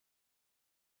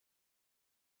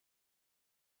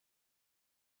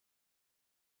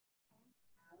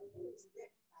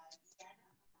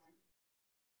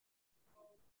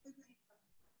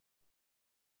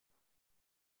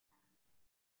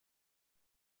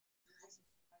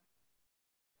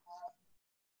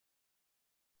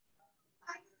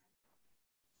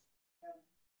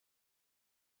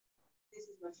This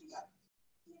is what she got.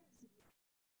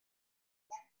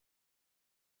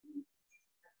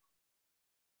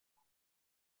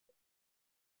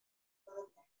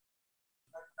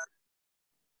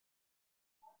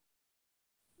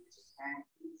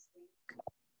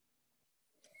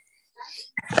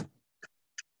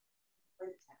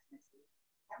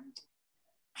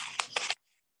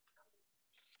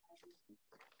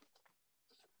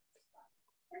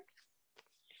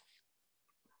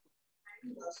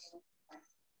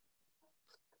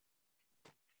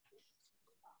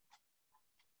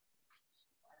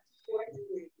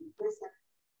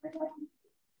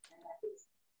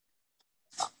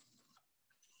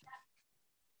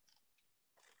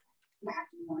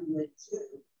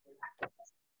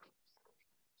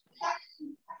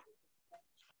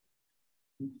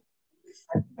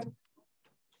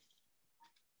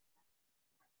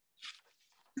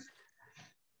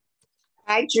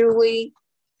 Hi, Julie.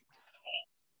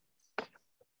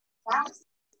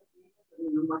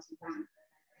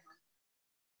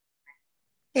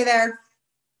 Hey there.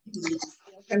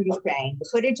 From Ukraine, the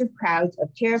footage of crowds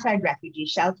of terrified refugees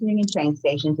sheltering in train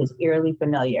stations is eerily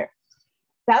familiar.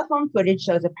 Cell phone footage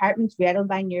shows apartments rattled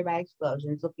by nearby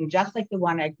explosions, looking just like the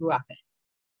one I grew up in,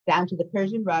 down to the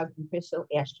Persian rug and crystal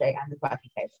ashtray on the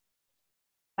coffee table.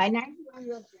 My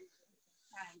 91-year-old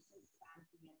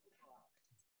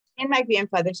and my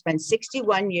grandfather spent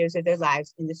 61 years of their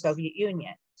lives in the Soviet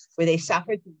Union, where they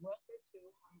suffered through World War II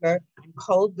hunger and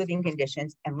cold living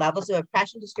conditions and levels of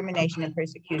oppression, discrimination, and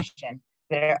persecution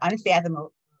that are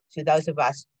unfathomable to those of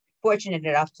us fortunate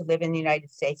enough to live in the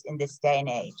United States in this day and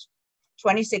age.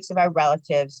 26 of our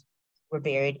relatives were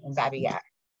buried in Babi Yar.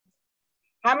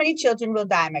 How many children will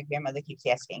die? My grandmother keeps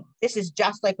asking. This is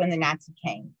just like when the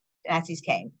Nazis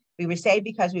came. We were saved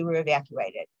because we were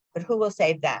evacuated, but who will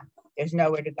save them? There's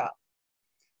nowhere to go.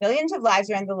 Millions of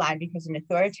lives are on the line because an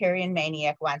authoritarian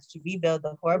maniac wants to rebuild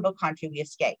the horrible country we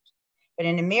escaped. But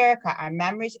in America, our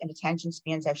memories and attention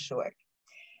spans are short.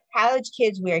 College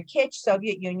kids wear kitsch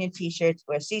Soviet Union t-shirts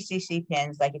or CCC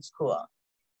pins like it's cool.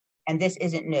 And this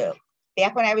isn't new.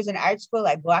 Back when I was in art school,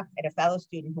 I balked at a fellow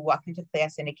student who walked into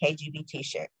class in a KGB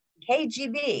t-shirt.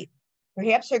 KGB!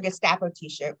 Perhaps her Gestapo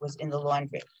t-shirt was in the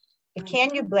laundry. But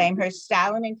can you blame her?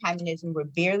 Stalin and communism were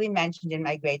barely mentioned in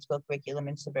my grade school curriculum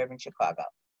in suburban Chicago.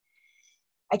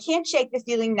 I can't shake the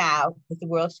feeling now that the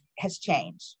world has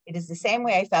changed. It is the same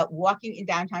way I felt walking in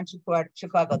downtown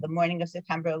Chicago the morning of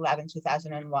September 11,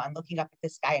 2001, looking up at the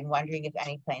sky and wondering if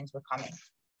any planes were coming.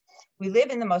 We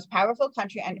live in the most powerful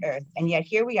country on earth, and yet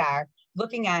here we are,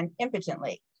 looking on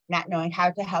impotently, not knowing how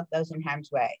to help those in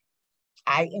harm's way.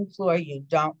 I implore you,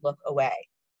 don't look away.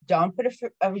 Don't put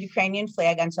a Ukrainian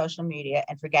flag on social media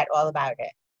and forget all about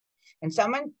it. When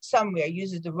someone somewhere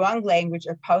uses the wrong language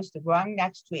or posts the wrong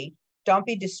next tweet, don't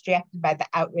be distracted by the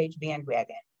outrage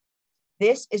bandwagon.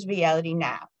 This is reality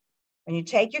now. When you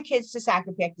take your kids to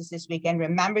soccer practice this weekend,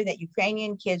 remember that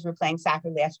Ukrainian kids were playing soccer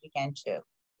last weekend too.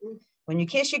 When you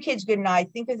kiss your kids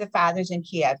goodnight, think of the fathers in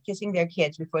Kiev kissing their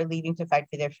kids before leaving to fight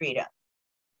for their freedom.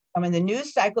 And when the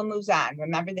news cycle moves on,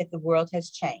 remember that the world has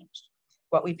changed.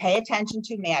 What we pay attention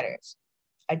to matters.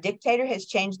 A dictator has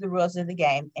changed the rules of the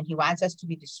game, and he wants us to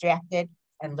be distracted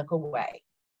and look away.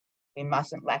 We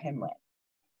mustn't let him win.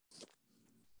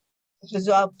 This was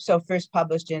also first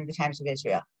published in the Times of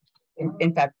Israel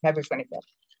in February 25th.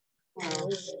 Wow.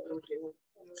 Thank you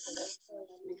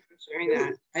for sharing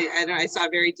that. I saw a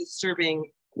very disturbing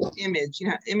image. You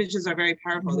know, images are very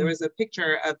powerful. There was a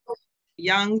picture of a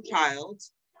young child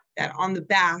that on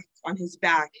his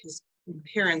back, his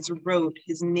parents wrote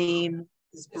his name,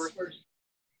 his birth,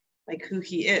 like who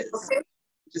he is.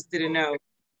 Just didn't know,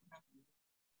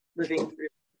 living through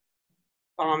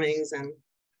bombings and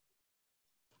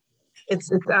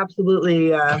it's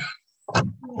absolutely right.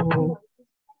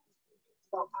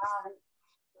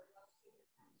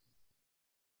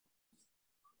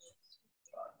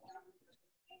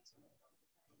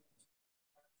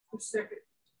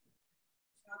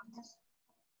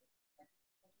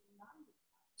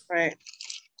 Right.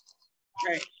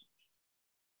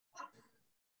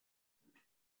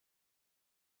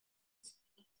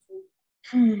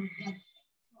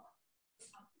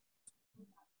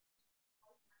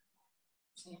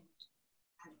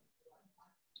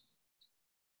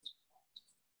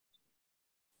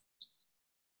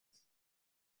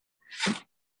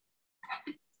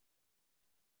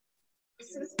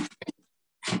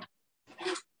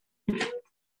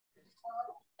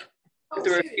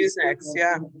 refuseniks,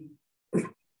 yeah.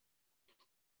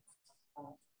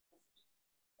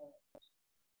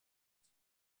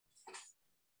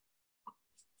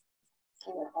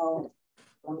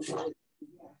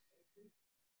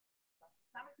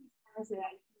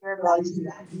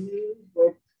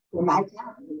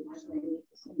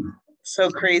 So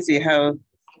crazy how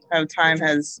time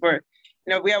has worked.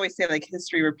 You know, we always say like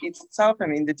history repeats itself. I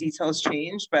mean, the details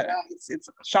change, but it's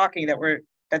shocking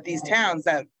that these towns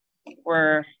that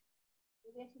were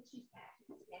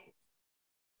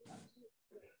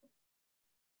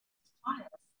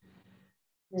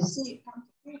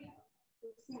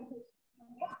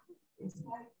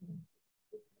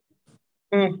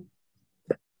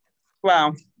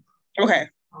Wow. Okay.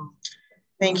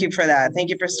 Thank you for that. Thank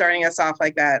you for starting us off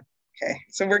like that. Okay.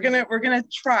 So we're gonna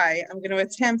try. I'm gonna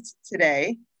attempt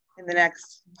today in the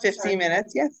next 15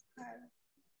 minutes. Yes.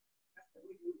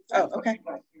 Oh, okay.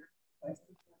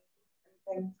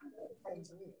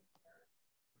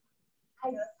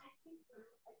 I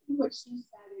think what she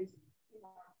said is,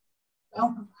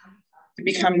 to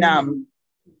become numb.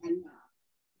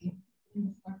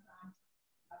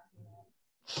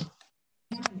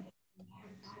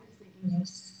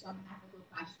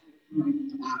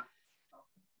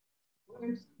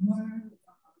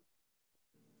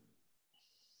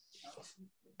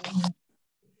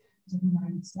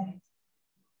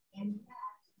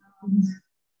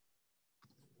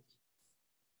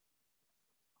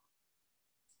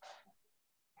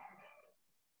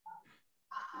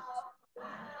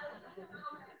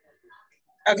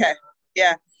 Okay.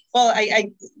 Yeah. Well,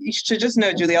 I you should just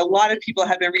know, Julie, a lot of people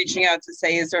have been reaching out to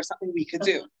say, is there something we could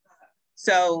do?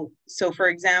 So for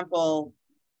example,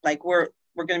 like we're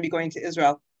going to be going to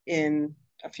Israel in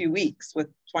a few weeks with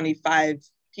 25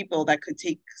 people that could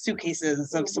take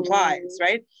suitcases of supplies,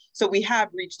 right? So we have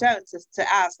reached out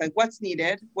to ask, like, what's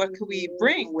needed? What could we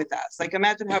bring with us? Like,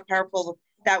 imagine how powerful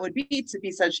that would be to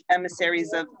be such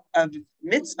emissaries of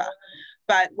mitzvah.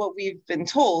 But what we've been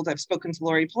told, I've spoken to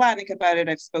Lori Palatnik about it.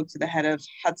 I've spoke to the head of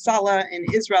Hatzalah in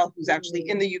Israel, who's actually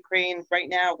in the Ukraine right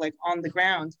now, like on the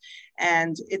ground.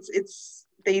 And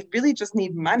they really just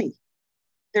need money.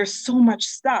 There's so much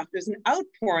stuff. There's an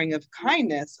outpouring of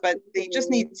kindness, but they just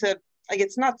need to, like,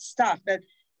 it's not stuff. That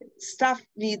stuff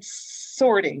needs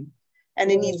sorting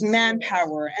and it needs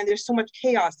manpower. And there's so much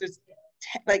chaos. There's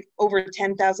like over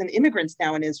 10,000 immigrants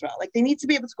now in Israel. Like, they need to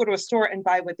be able to go to a store and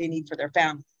buy what they need for their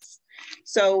families.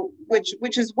 So,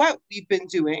 which is what we've been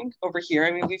doing over here.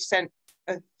 I mean, we've sent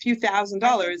a few $1,000s.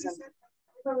 And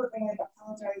I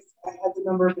apologize. I had the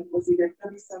number, but it was either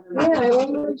 37.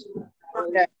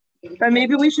 Yeah. But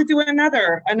maybe we should do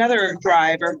another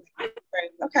drive, or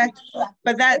okay.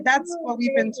 But that's what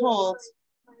we've been told.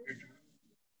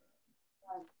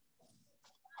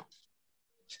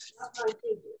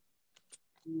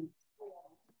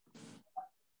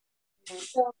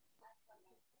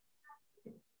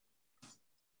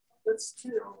 Let's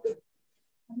do.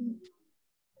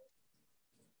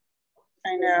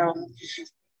 I know.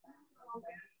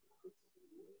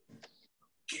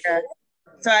 Yeah.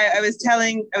 So I was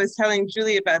telling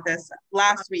Julie about this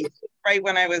last week, right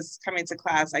when I was coming to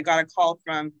class. I got a call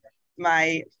from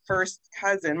my first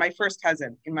cousin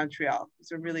in Montreal.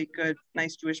 He's a really good,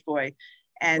 nice Jewish boy,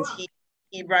 and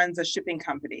he runs a shipping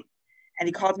company. And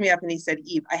he called me up and he said,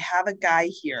 "Eve, I have a guy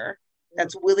here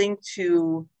that's willing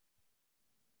to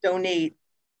donate.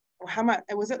 How much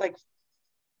was it? Like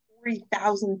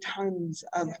 40,000 tons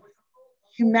of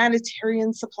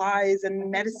humanitarian supplies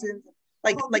and medicines."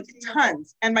 Like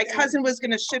tons. And my cousin was going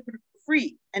to ship it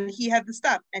free, and he had the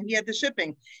stuff and he had the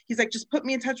shipping. He's like, just put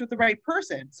me in touch with the right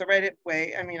person. So right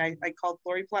away, I mean, I called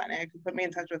Lori Palatnik to put me in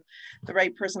touch with the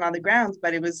right person on the ground,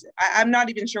 but it was, I'm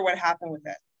not even sure what happened with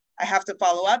it. I have to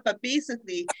follow up, but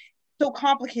basically so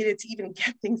complicated to even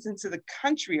get things into the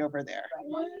country over there.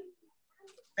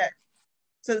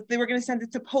 So they were going to send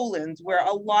it to Poland, where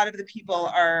a lot of the people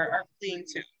are fleeing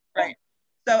to, right?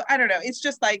 So I don't know. It's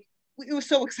just like, it was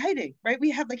so exciting, right? We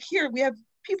have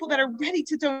people that are ready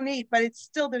to donate, but it's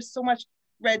still, there's so much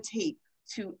red tape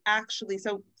to actually,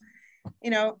 so,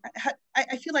 you know,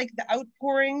 I feel like the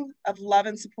outpouring of love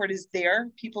and support is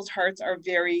there. People's hearts are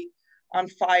very on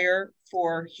fire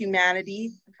for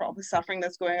humanity, for all the suffering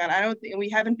that's going on. I don't think, we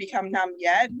haven't become numb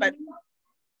yet, but.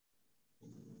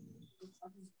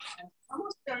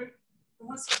 Almost there.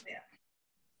 Almost there.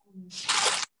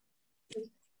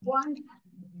 One.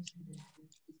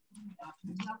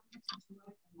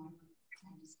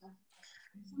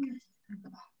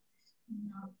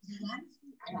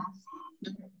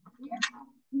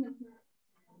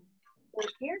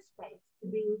 There's hair space to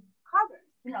be covered,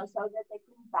 so that they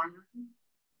can bound.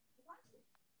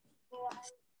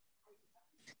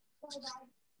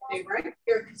 stay right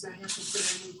here because I have to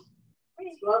put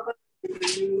in welcome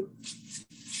to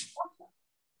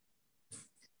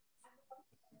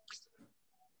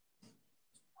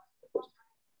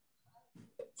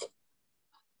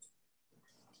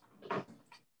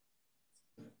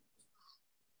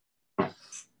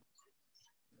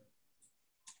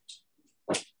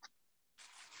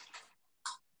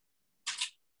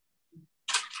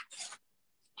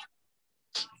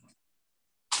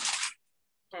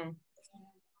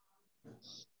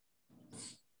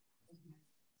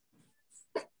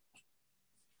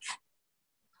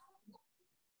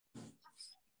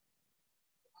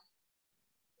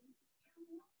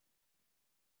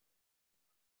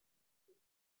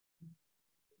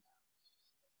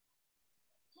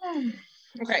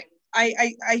Okay,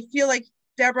 I feel like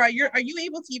Deborah, are you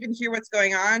able to even hear what's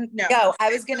going on? No. No, I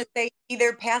was gonna say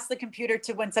either pass the computer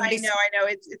to when somebody. I know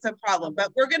it's a problem,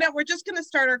 but we're just gonna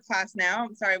start our class now.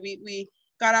 I'm sorry, we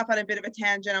got off on a bit of a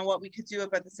tangent on what we could do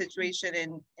about the situation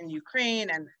in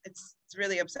Ukraine, and it's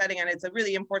really upsetting, and it's a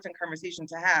really important conversation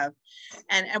to have.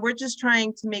 And we're just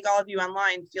trying to make all of you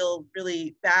online feel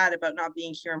really bad about not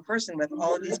being here in person with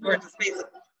all of these gorgeous faces.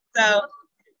 So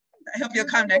I hope you'll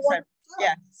come next time.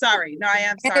 Yeah, sorry. No, I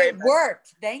am sorry. It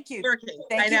worked. Thank you. Working.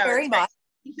 Thank you very much.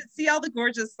 You should see all the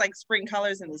gorgeous like spring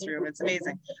colors in this room. It's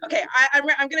amazing. Okay,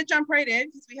 I'm going to jump right in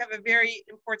because we have a very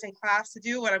important class to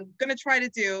do. What I'm going to try to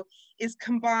do is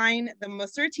combine the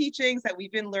Musar teachings that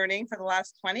we've been learning for the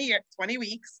last 20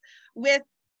 weeks with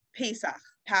Pesach,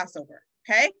 Passover.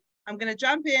 Okay, I'm going to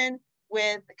jump in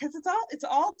with, because it's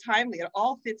all timely. It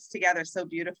all fits together so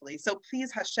beautifully. So please,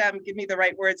 Hashem, give me the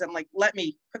right words and like let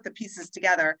me put the pieces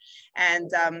together and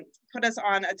put us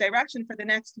on a direction for the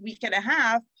next week and a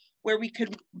half where we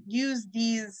could use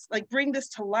these, like bring this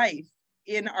to life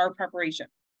in our preparation.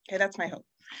 Okay, that's my hope.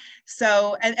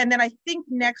 So, and then I think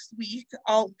next week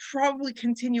I'll probably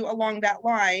continue along that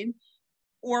line,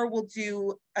 or we'll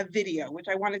do a video, which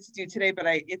I wanted to do today, but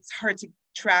it's hard to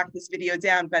track this video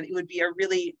down, but it would be a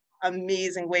really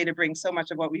amazing way to bring so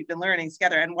much of what we've been learning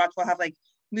together. And watch, we'll have like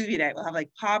movie night, we'll have like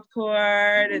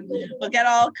popcorn and we'll get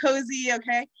all cozy,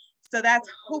 okay? So that's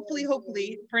hopefully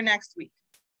for next week.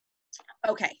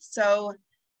 Okay, so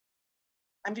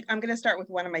I'm gonna start with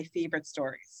one of my favorite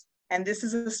stories. And this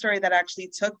is a story that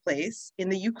actually took place in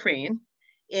the Ukraine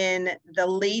in the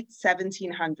late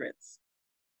 1700s.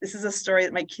 This is a story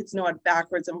that my kids know it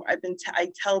backwards, and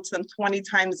I tell it to them 20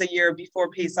 times a year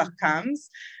before Pesach comes,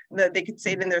 that they could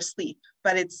say it in their sleep.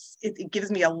 But it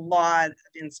gives me a lot of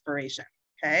inspiration.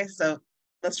 Okay, so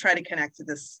let's try to connect to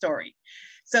this story.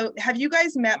 So have you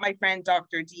guys met my friend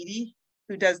Dr. Didi,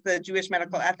 who does the Jewish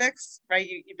medical ethics? Right,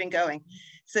 you've been going.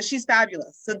 So she's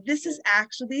fabulous. So this is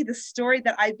actually the story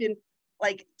that I've been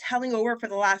like telling over for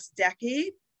the last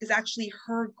decade. Is actually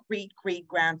her great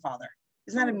grandfather.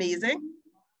 Isn't that amazing?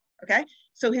 Okay,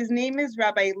 so his name is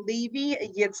Rabbi Levi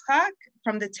Yitzchak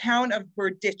from the town of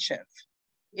Berdichev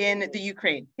in the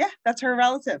Ukraine. Yeah, that's her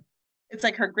relative. It's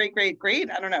like her great,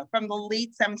 I don't know, from the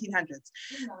late 1700s.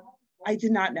 I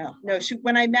did not know. No,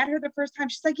 when I met her the first time,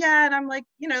 she's like, yeah, and I'm like,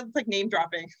 you know, it's like name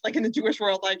dropping, like in the Jewish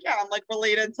world, like, yeah, I'm like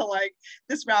related to like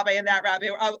this rabbi and that rabbi.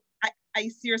 I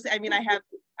seriously, I mean, I have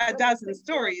a dozen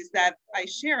stories that I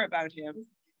share about him.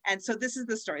 And so this is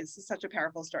the story. This is such a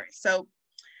powerful story. So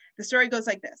the story goes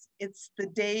like this. It's the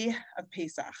day of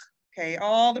Pesach, okay?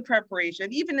 All the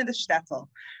preparation, even in the shtetl,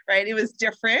 right? It was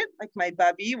different. Like my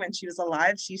bubby, when she was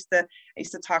alive, I used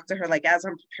to talk to her like as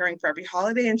I'm preparing for every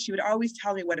holiday, and she would always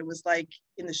tell me what it was like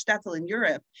in the shtetl in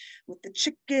Europe with the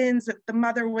chickens, that the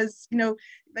mother was, you know,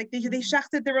 like they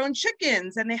shechted their own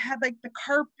chickens, and they had like the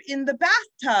carp in the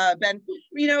bathtub, and,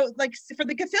 you know, like for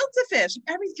the gefilte fish,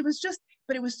 it was just,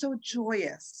 but it was so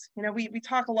joyous. You know, we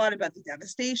talk a lot about the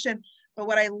devastation, but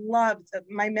what I loved,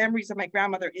 my memories of my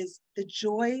grandmother, is the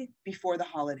joy before the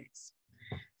holidays.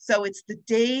 So it's the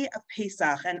day of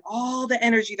Pesach and all the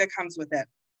energy that comes with it.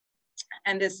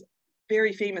 And this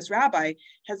very famous rabbi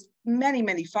has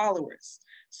many followers.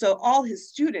 So all his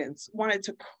students wanted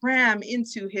to cram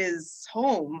into his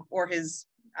home or his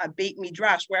Beit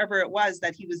Midrash, wherever it was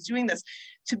that he was doing this,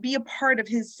 to be a part of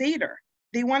his Seder.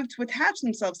 They wanted to attach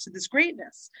themselves to this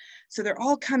greatness. So they're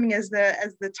all coming as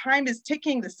the time is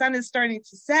ticking, the sun is starting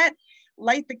to set,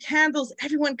 light the candles,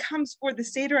 everyone comes for the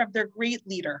Seder of their great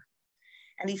leader.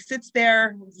 And he sits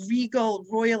there, regal,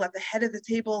 royal, at the head of the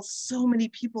table, so many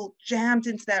people jammed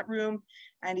into that room.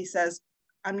 And he says,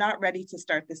 I'm not ready to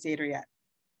start the Seder yet.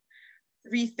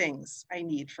 3 things I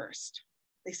need first.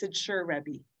 They said, sure,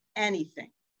 Rebbe,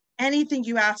 anything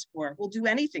you ask for, we'll do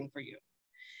anything for you.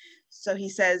 So he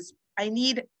says, I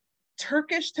need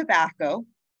Turkish tobacco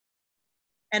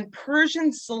and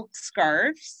Persian silk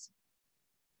scarves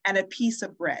and a piece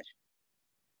of bread.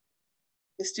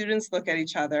 The students look at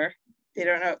each other. They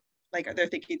don't know, like they're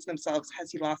thinking to themselves,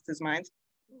 has he lost his mind?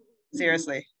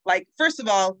 Seriously. Like, first of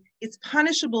all, it's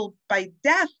punishable by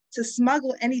death to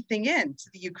smuggle anything in to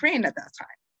the Ukraine at that time,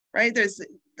 right? There's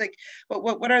like,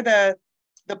 what are the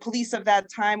police of that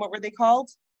time? What were they called?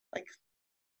 Like,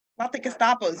 not the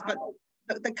Gestapos, but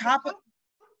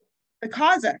the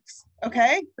Cossacks,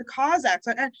 okay? The Cossacks,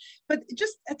 but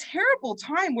just a terrible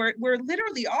time where we're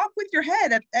literally off with your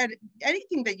head at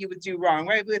anything that you would do wrong,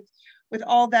 right? With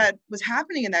all that was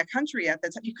happening in that country at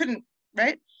that time, you couldn't,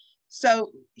 right?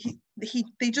 So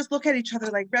they just look at each other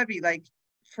like, Rebbe, like,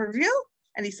 for real?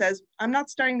 And he says, I'm not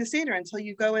starting the Seder until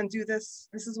you go and do this.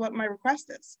 This is what my request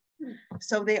is.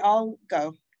 So they all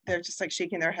go. They're just like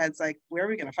shaking their heads like, where are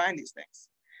we going to find these things?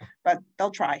 But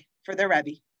they'll try for their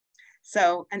Rebbe.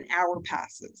 So an hour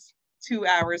passes, 2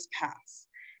 hours pass.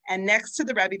 And next to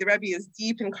the Rebbe is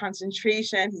deep in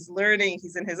concentration. He's learning,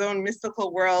 he's in his own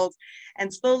mystical world.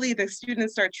 And slowly the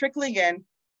students start trickling in.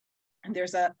 And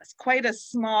there's quite a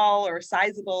small or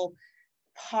sizable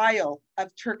pile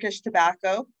of Turkish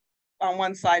tobacco on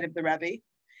one side of the Rebbe,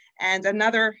 and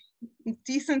another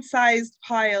decent sized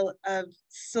pile of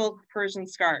silk Persian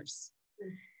scarves.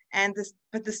 And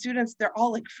but the students, they're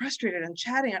all like frustrated and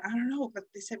chatting. I don't know, but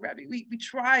they said, Rebbe, we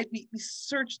tried, we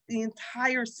searched the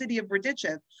entire city of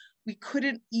Berdichev. We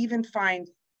couldn't even find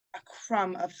a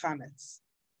crumb of chametz.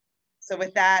 So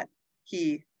with that,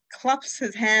 he claps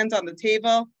his hands on the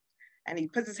table and he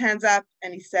puts his hands up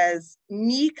and he says,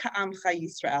 Mi ka'amcha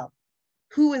Yisrael,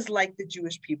 who is like the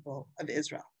Jewish people of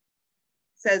Israel?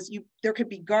 Says there could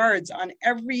be guards on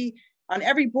every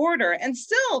border, and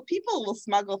still people will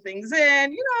smuggle things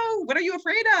in. You know, what are you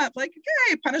afraid of? Like,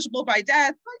 okay, punishable by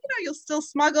death, but you'll still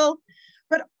smuggle.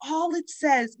 But all it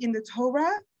says in the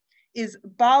Torah is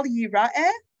Bal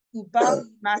Yira'eh uBal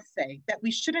Maseh, that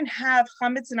we shouldn't have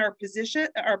chametz in our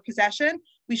possession.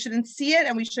 We shouldn't see it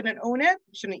and we shouldn't own it.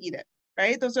 We shouldn't eat it.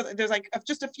 Right? There's like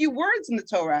just a few words in the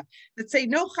Torah that say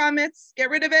no chametz, get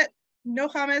rid of it, no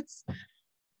chametz,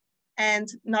 and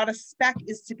not a speck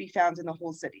is to be found in the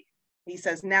whole city. He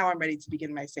says, now I'm ready to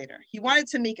begin my Seder. He wanted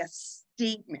to make a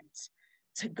statement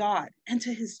to God and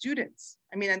to his students.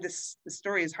 I mean, and this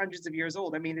story is hundreds of years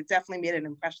old. I mean, it definitely made an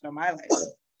impression on my life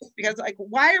because, like,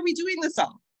 why are we doing this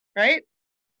all, right?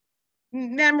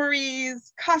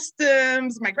 Memories,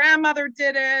 customs, my grandmother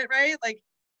did it, right? Like,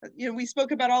 you know, we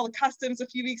spoke about all the customs a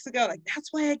few weeks ago. Like,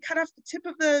 that's why I cut off the tip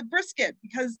of the brisket,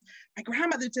 because my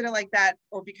grandmother did it like that,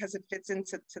 or because it fits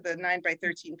into the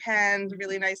 9x13 pan,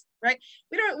 really nice, right?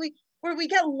 We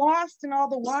get lost in all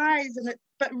the whys,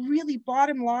 but really,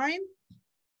 bottom line,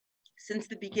 since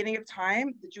the beginning of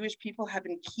time, the Jewish people have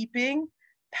been keeping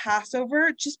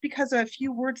Passover just because of a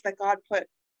few words that God put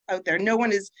out there. No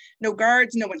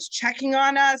guards, no one's checking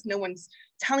on us, no one's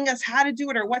telling us how to do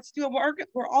it or what to do.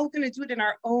 We're all going to do it in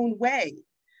our own way.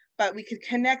 But we could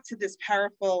connect to this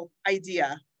powerful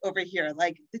idea over here.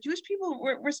 Like, the Jewish people,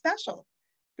 we're special.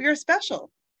 We are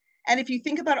special. And if you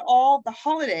think about all the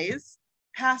holidays,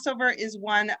 Passover is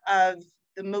one of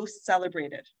the most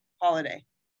celebrated holiday.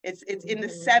 It's in the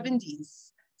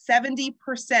 70s.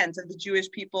 70% of the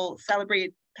Jewish people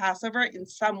celebrate Passover in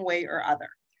some way or other,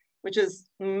 which is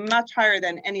much higher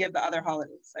than any of the other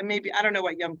holidays. And maybe, I don't know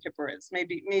what Yom Kippur is,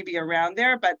 maybe around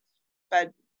there, but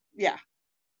yeah,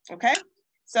 okay.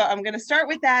 So I'm gonna start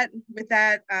with that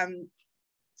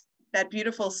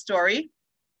beautiful story.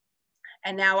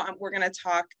 And now we're gonna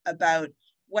talk about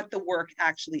what the work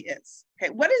actually is. Okay,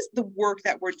 what is the work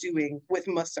that we're doing with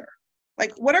Musar?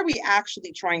 Like, what are we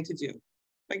actually trying to do?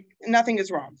 Like, nothing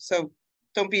is wrong, so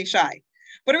don't be shy.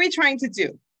 What are we trying to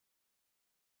do?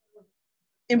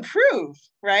 Improve,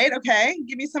 right? Okay,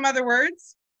 give me some other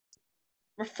words.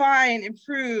 Refine,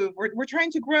 improve. We're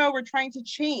trying to grow. We're trying to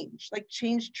change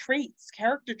traits,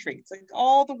 character traits, like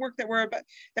all the work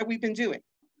that we've been doing.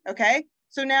 Okay,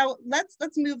 so now let's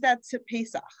move that to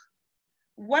Pesach.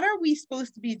 What are we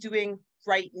supposed to be doing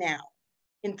right now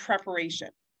in preparation?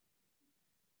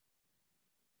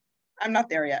 I'm not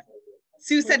there yet.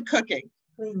 Sue said cooking.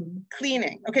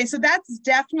 Cleaning. Okay, so that's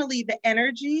definitely the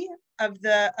energy of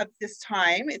this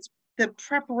time. It's the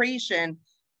preparation.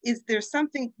 Is there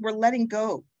something we're letting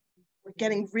go? We're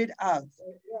getting rid of.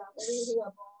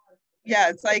 Yeah,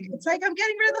 it's like I'm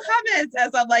getting rid of the chametz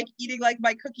as I'm like eating like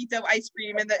my cookie dough ice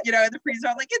cream in the freezer.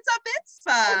 I'm like, it's a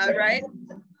mitzvah, right?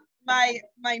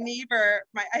 My neighbor,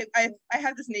 I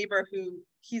have this neighbor who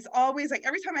he's always like,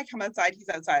 every time I come outside, he's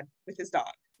outside with his dog.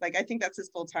 Like, I think that's his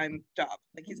full-time job.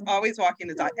 Like, he's always walking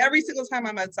his dog. Every single time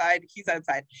I'm outside, he's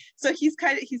outside. So he's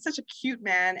such a cute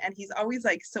man, and he's always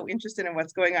like so interested in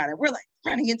what's going on. And we're like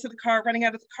running into the car, running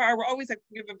out of the car. We're always like,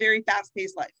 we have a very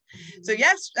fast-paced life. So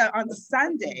yes, on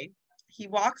Sunday, he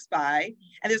walks by,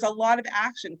 and there's a lot of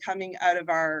action coming out of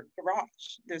our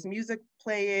garage. There's music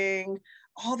playing.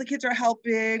 All the kids are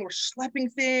helping. We're schlepping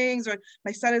things. Or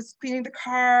my son is cleaning the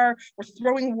car. We're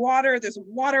throwing water. There's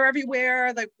water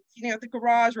everywhere. Like, you know, at the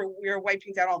garage, we're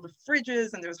wiping down all the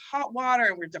fridges, and there's hot water,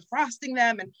 and we're defrosting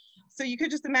them. And so you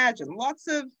could just imagine lots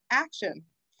of action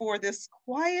for this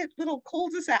quiet little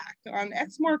cul-de-sac on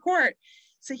Exmoor Court.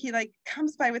 So he like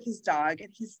comes by with his dog,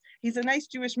 and he's a nice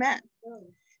Jewish man.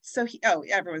 So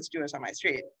everyone's Jewish on my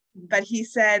street. But he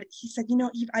said, you know,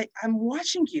 Eve, I'm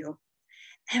watching you,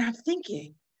 and I'm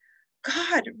thinking,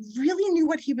 God really knew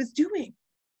what he was doing.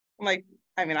 I'm like,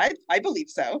 I mean, I believe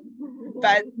so,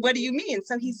 but what do you mean?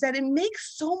 So he said, it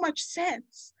makes so much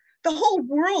sense. The whole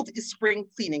world is spring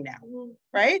cleaning now,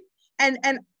 right? And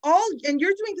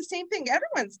you're doing the same thing.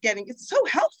 Everyone's it's so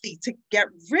healthy to get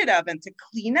rid of and to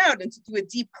clean out and to do a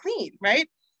deep clean, right?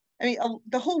 I mean,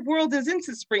 the whole world is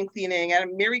into spring cleaning,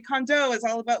 and Marie Kondo is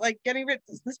all about like getting rid.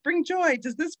 Does this bring joy?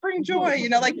 Does this bring joy? You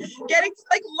know, like getting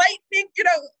like lightning, you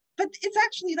know, but it's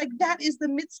actually like, that is the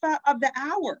mitzvah of the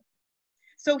hour.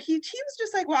 So he was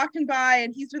just like walking by,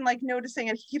 and he's been like noticing,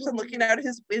 and he keeps on looking out of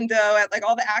his window at like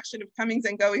all the action of comings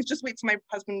and goings. Just wait till my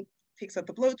husband takes out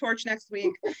the blowtorch next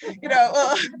week. You know,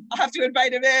 I'll have to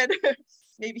invite him in.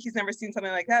 Maybe he's never seen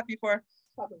something like that before.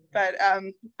 But I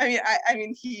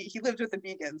mean, he lived with a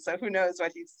vegan, so who knows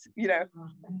what he's, you know.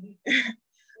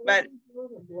 But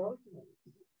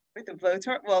with the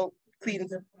blowtorch, well,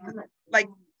 cleans, like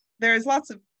there's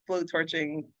lots of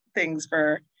blowtorching things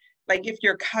for, like if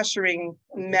you're koshering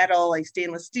metal, like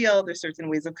stainless steel, there's certain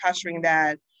ways of koshering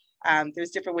that.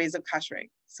 There's different ways of koshering.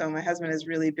 So my husband is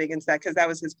really big into that because that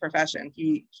was his profession.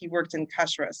 He worked in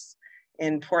kashrus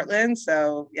in Portland.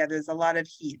 So yeah, there's a lot of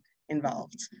heat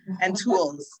involved, and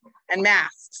tools and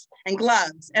masks and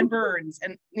gloves and burns.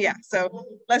 And yeah, so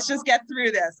let's just get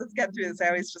through this. Let's get through this. I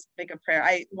always just make a prayer.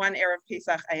 One Erev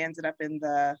Pesach, I ended up in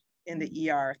the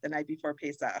ER the night before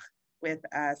Pesach with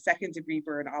a 2nd-degree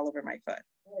burn all over my foot.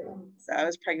 So I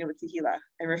was pregnant with Tehillah.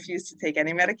 I refused to take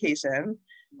any medication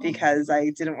because I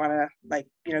didn't want to, like,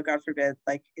 you know, God forbid,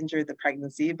 like injure the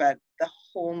pregnancy. But the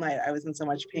whole night I was in so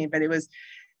much pain. But it was,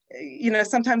 you know,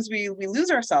 sometimes we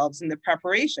lose ourselves in the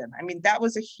preparation. I mean, that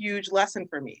was a huge lesson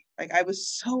for me. Like, I was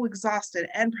so exhausted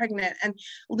and pregnant and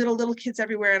little kids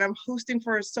everywhere, and I'm hosting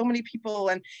for so many people,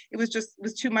 and it was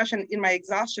too much. And in my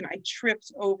exhaustion, I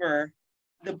tripped over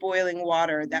the boiling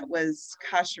water that was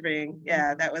koshering.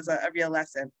 Yeah, that was a real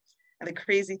lesson. And the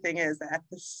crazy thing is that at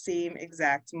the same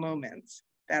exact moment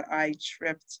that I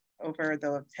tripped over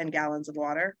the 10 gallons of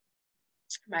water,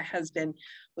 my husband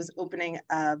was opening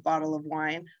a bottle of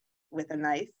wine with a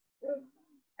knife.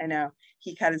 I know,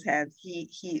 he cut his hand.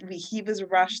 He was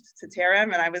rushed to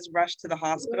Terem, and I was rushed to the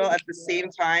hospital at the same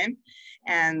time.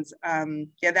 And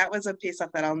yeah, that was a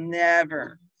Pesach that I'll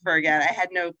never forget. I had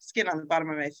no skin on the bottom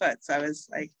of my foot. So I was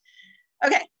like,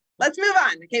 okay, let's move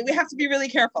on. Okay, we have to be really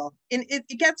careful. And it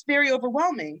gets very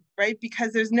overwhelming, right?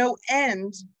 Because there's no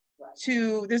end,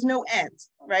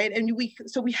 right? And we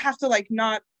have to like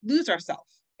not lose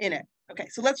ourselves in it. Okay,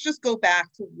 so let's just go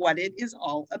back to what it is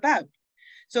all about.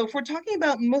 So if we're talking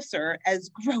about Musar as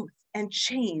growth and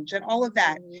change and all of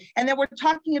that, and then we're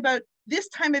talking about this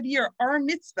time of year, our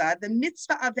mitzvah, the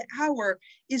mitzvah of the hour,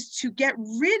 is to get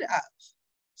rid of.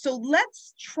 So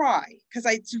let's try, because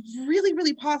it's really,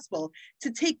 really possible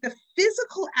to take the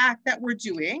physical act that we're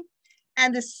doing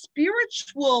and the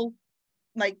spiritual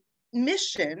like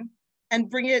mission and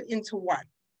bring it into one.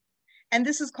 And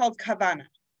this is called kavana.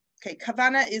 Okay,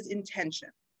 kavana is intention.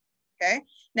 Okay,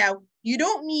 now you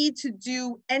don't need to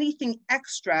do anything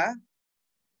extra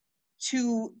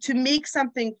to take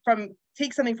something from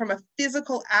a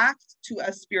physical act to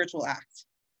a spiritual act.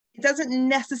 It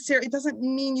doesn't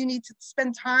mean you need to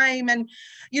spend time, and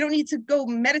you don't need to go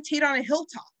meditate on a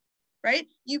hilltop, right?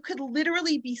 You could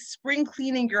literally be spring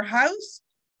cleaning your house,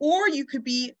 or you could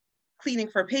be cleaning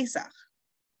for Pesach.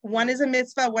 One is a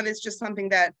mitzvah, one is just something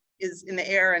that is in the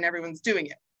air and everyone's doing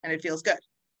it and it feels good,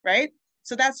 right?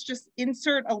 So that's just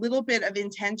insert a little bit of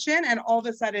intention, and all of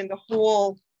a sudden the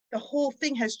whole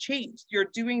thing has changed. You're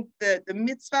doing the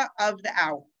mitzvah of the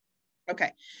hour.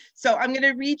 Okay, so I'm going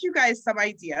to read you guys some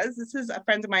ideas. This is a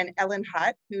friend of mine, Ellen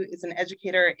Hutt, who is an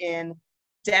educator in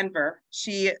Denver.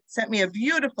 She sent me a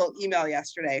beautiful email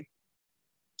yesterday.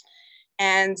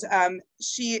 And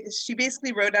she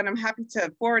basically wrote, and I'm happy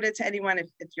to forward it to anyone if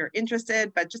you're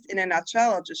interested, but just in a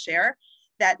nutshell, I'll just share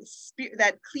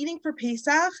that cleaning for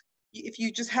Pesach, if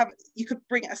you just have, you could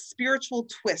bring a spiritual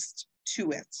twist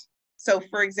to it. So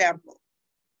for example,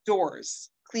 doors,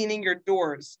 cleaning your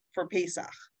doors for Pesach.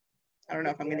 I don't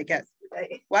know if I'm going to get,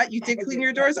 what? You did clean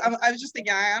your doors? I was just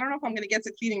thinking, I don't know if I'm going to get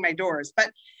to cleaning my doors,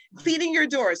 but cleaning your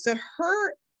doors. So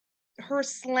her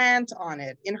slant on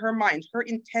it, in her mind, her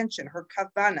intention, her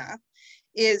kavana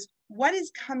is, what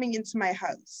is coming into my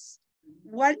house?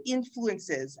 What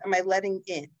influences am I letting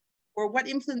in? Or what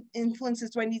influences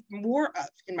do I need more of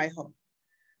in my home?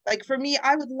 Like for me,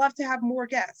 I would love to have more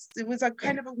guests. It was a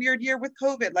kind of a weird year with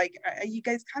COVID. Like, are you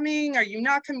guys coming? Are you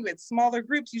not coming? With smaller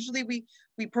groups? Usually we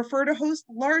prefer to host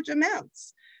large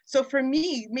amounts. So for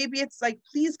me, maybe it's like,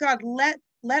 please God, let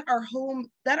our home,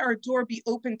 let our door be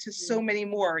open to so many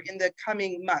more in the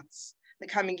coming months, the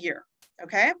coming year.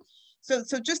 Okay. So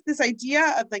just this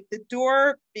idea of like the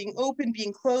door being open,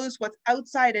 being closed, what's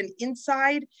outside and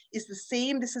inside is the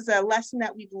same. This is a lesson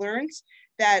that we've learned,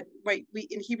 that right, we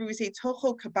in Hebrew we say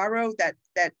toho kabaro,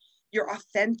 that you're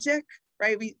authentic,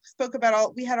 right? We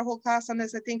had a whole class on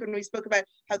this, I think, when we spoke about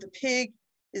how the pig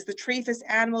is the trephous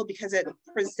animal because it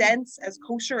presents as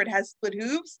kosher. It has split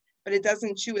hooves, but it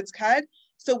doesn't chew its cud.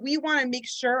 So we want to make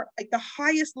sure, like, the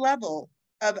highest level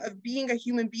of being a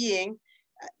human being,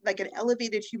 like an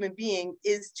elevated human being,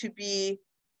 is to be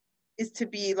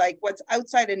like what's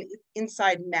outside and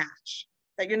inside match,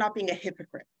 that you're not being a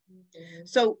hypocrite.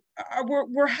 So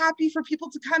we're happy for people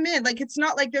to come in. Like, it's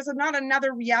not like there's not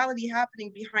another reality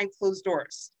happening behind closed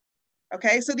doors.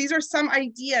 Okay, so these are some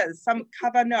ideas, some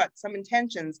kavanot, some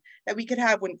intentions that we could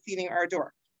have when cleaning our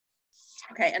door.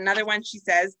 Okay, another one she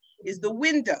says is the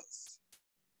windows.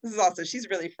 This is also, she's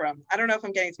really from, I don't know if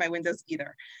I'm getting to my windows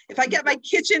either. If I get my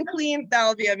kitchen clean,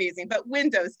 that'll be amazing. But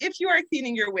windows, if you are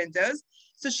cleaning your windows,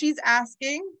 so she's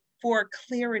asking for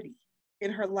clarity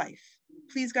in her life.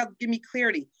 Please God, give me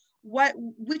clarity.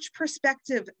 Which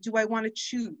perspective do I want to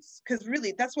choose? Because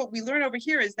really, that's what we learn over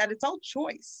here, is that it's all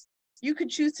choice. You could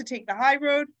choose to take the high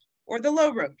road or the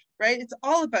low road, right? It's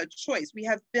all about choice. We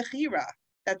have bechira,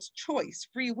 that's choice,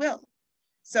 free will.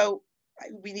 So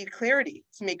we need clarity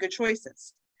to make good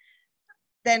choices.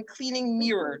 Then cleaning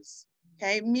mirrors,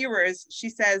 okay? Mirrors, she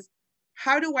says,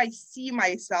 how do I see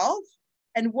myself?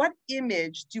 And what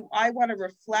image do I want to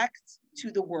reflect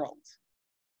to the world?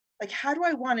 Like, how do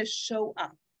I want to show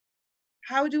up?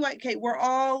 How do I, okay, we're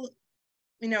all,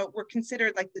 we're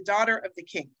considered like the daughter of the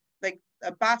king, like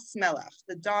a Bas Melech,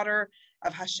 the daughter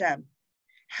of Hashem.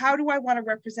 How do I want to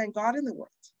represent God in the world,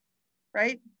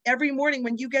 right? Every morning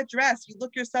when you get dressed, you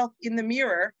look yourself in the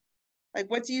mirror, like,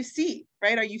 what do you see,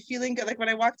 right? Are you feeling good? Like when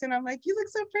I walked in, I'm like, you look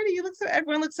so pretty.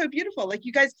 Everyone looks so beautiful. Like,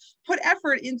 you guys put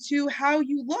effort into how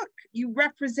you look. You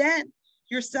represent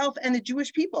yourself and the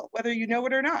Jewish people, whether you know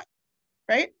it or not,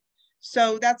 right?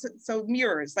 So so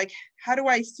mirrors, like, how do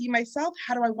I see myself?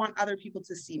 How do I want other people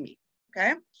to see me?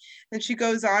 Okay. Then she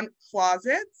goes on,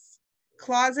 closets,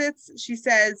 she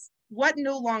says, what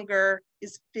no longer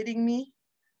is fitting me?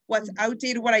 What's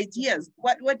outdated, what ideas,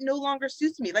 what no longer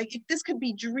suits me? Like, if this could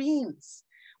be dreams,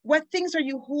 what things are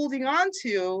you holding on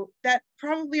to that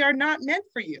probably are not meant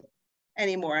for you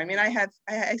anymore? I mean,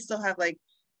 I still have like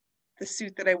the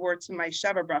suit that I wore to my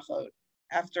Sheva Brachot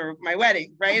after my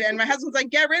wedding, right? And my husband's like,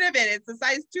 get rid of it. It's a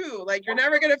size 2. Like, you're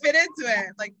never going to fit into it.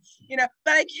 Like,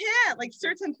 but I can't, like,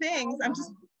 certain things,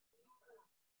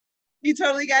 you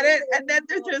totally get it. And then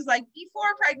there's like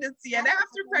before pregnancy and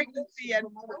after pregnancy. And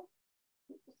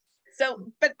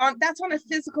so, but that's on a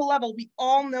physical level. We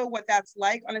all know what that's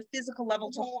like on a physical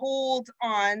level, to hold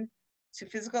on to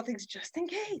physical things just in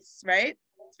case, right?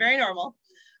 It's very normal.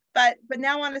 But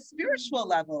now on a spiritual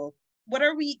level, what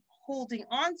are we holding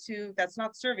on to that's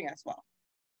not serving us well?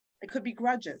 It could be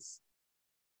grudges,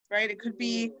 right? It could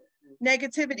be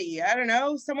negativity. I don't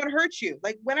know, someone hurt you.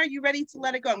 Like, when are you ready to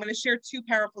let it go? I'm going to share 2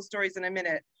 powerful stories in a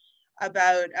minute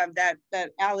about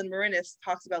that Alan Marinis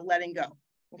talks about letting go.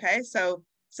 Okay, so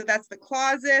that's the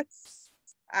closets.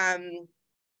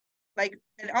 Like,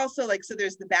 and also, like, so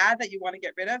there's the bad that you want to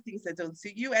get rid of, things that don't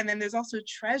suit you, and then there's also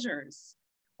treasures.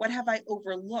 What have I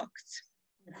overlooked?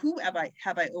 Who have I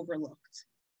overlooked?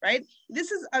 Right?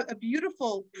 This is a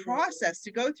beautiful process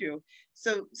to go through.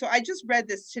 So I just read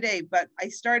this today, but I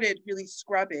started really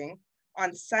scrubbing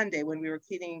on Sunday when we were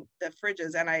cleaning the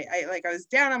fridges, and I was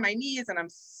down on my knees and I'm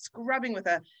scrubbing with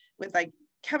like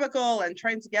chemical and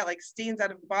trying to get like stains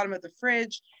out of the bottom of the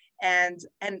fridge. And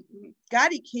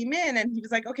Gadi came in and he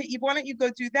was like, okay, Eve, why don't you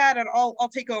go do that and I'll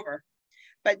take over.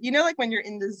 But like when you're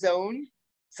in the zone,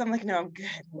 so I'm like, no, I'm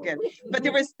good. But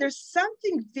there's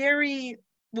something very,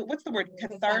 what's the word,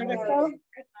 cathartic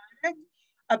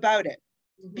about it.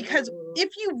 Because if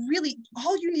you really,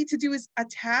 all you need to do is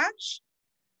attach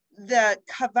the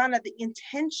kavana, the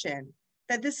intention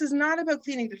that this is not about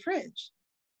cleaning the fridge.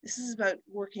 This is about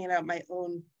working out my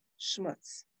own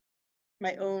schmutz,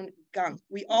 my own gunk.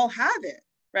 We all have it,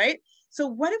 right? So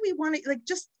what do we want to, like,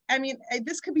 just, I mean,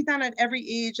 this could be done at every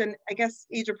age, and I guess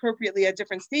age appropriately at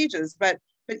different stages, but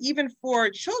even for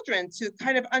children to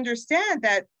kind of understand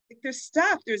that there's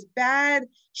stuff, there's bad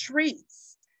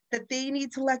traits that they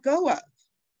need to let go of.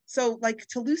 So like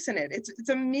to loosen it, it's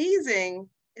amazing.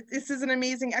 This is an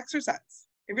amazing exercise.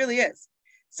 It really is.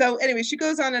 So anyway, she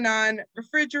goes on and on.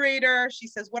 Refrigerator, she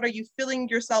says, what are you filling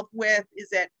yourself with?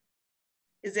 Is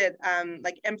it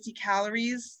like empty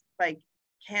calories, like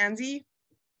candy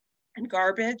and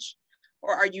garbage?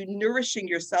 Or are you nourishing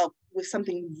yourself with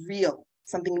something real,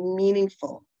 something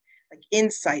meaningful, like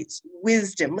insights,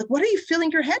 wisdom? Like, what are you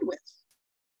filling your head with?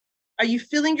 Are you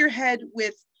filling your head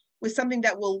with something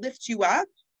that will lift you up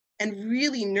and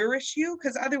really nourish you?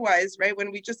 Because otherwise, right,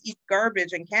 when we just eat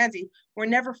garbage and candy, we're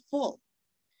never full.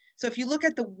 So if you look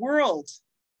at the world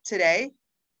today,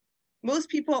 most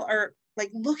people are like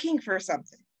looking for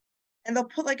something, and they'll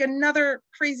put like another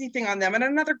crazy thing on them and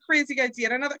another crazy idea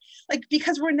and another, like,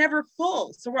 because we're never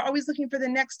full. So we're always looking for the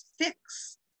next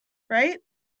fix, right?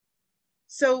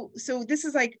 So this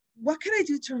is like, what can I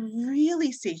do to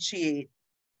really satiate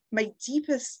my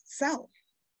deepest self,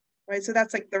 right? So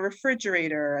that's like the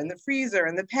refrigerator and the freezer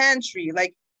and the pantry.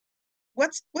 Like,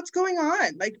 what's going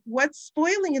on? Like, what's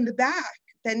spoiling in the back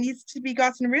that needs to be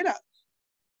gotten rid of,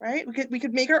 right? We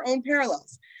could make our own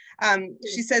parallels.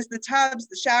 She says the tubs,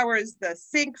 the showers, the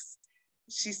sinks.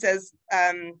 She says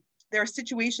there are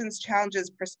situations, challenges,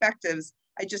 perspectives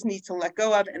I just need to let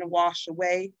go of and wash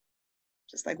away.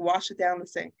 Just like wash it down the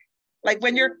sink. Like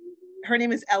when her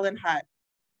name is Ellen Hutt.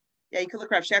 Yeah, you can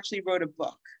look her up. She actually wrote a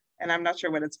book, and I'm not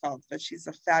sure what it's called, but she's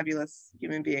a fabulous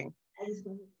human being.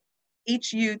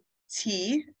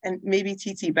 H-U-T and maybe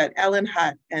T-T, but Ellen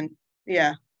Hutt. And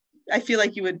yeah, I feel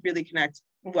like you would really connect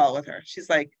well with her. She's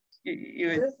like,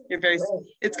 you're very,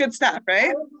 it's good stuff,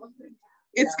 right?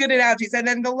 It's good analogies. And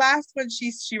then the last one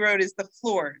she wrote is the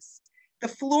floors. The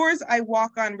floors I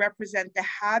walk on represent the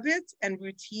habits and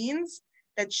routines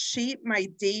that shape my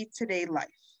day-to-day life.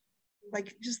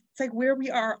 Like, just, it's like where we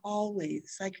are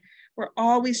always, like we're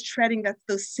always treading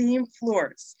those same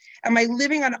floors. Am I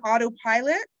living on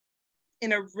autopilot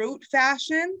in a rote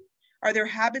fashion? Are there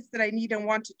habits that I need and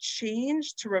want to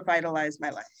change to revitalize my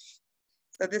life?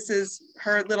 So this is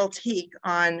her little take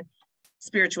on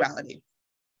spirituality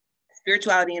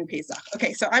in Pesach.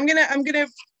 Okay, so I'm gonna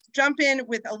jump in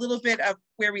with a little bit of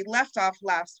where we left off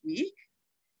last week,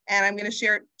 and I'm gonna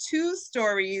share two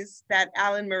stories that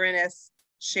Alan Marinis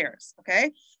shares.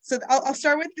 Okay, so I'll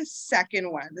start with the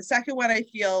second one. The second one I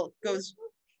feel goes,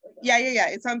 yeah.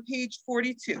 It's on page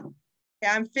 42.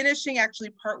 Yeah, I'm finishing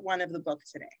actually part one of the book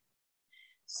today.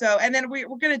 So, and then we're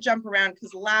gonna jump around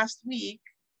because last week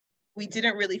we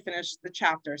didn't really finish the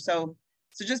chapter. So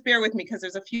just bear with me because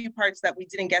there's a few parts that we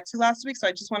didn't get to last week. So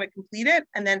I just want to complete it.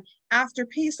 And then after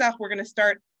Pesach, we're going to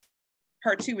start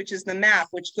part two, which is the map,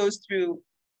 which goes through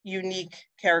unique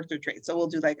character traits. So we'll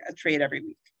do like a trait every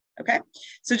week. Okay.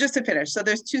 So just to finish. So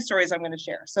there's two stories I'm going to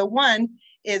share. So one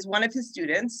is one of his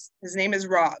students, his name is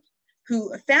Rob,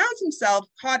 who found himself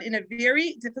caught in a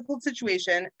very difficult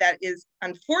situation that is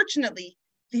unfortunately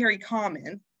very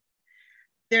common.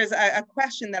 There's a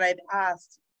question that I've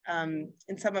asked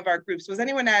in some of our groups. Was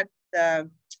anyone at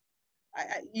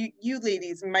you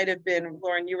ladies, might have been,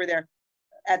 Lauren, you were there,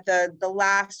 at the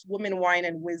last Woman, Wine,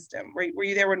 and Wisdom. Were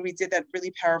you there when we did that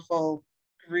really powerful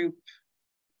group?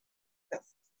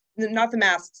 Not the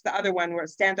masks, the other one where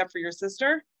Stand Up for Your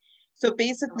Sister. So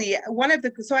basically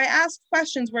so I asked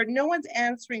questions where no one's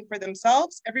answering for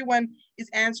themselves. Everyone is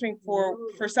answering for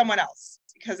someone else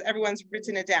because everyone's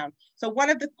written it down. So one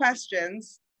of the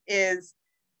questions is,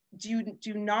 do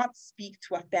not speak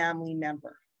to a family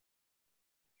member?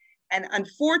 And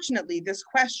unfortunately, this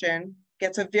question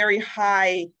gets a very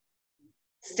high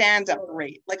stand-up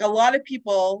rate. Like a lot of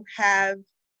people have,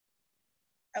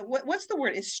 what's the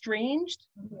word? Estranged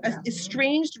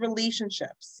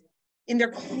relationships in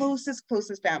their closest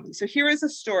family. So here is a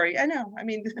story. I know, I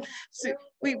mean, so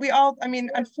we all, I mean,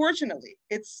 unfortunately,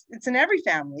 it's in every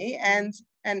family, and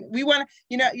we want to,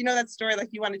 you know that story, like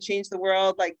you want to change the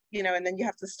world, like, and then you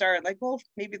have to start like, well,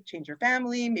 maybe change your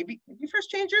family, maybe first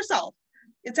change yourself.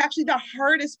 It's actually the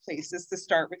hardest place is to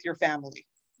start with your family,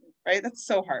 right? That's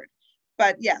so hard.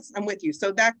 But yes, I'm with you.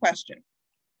 So that question.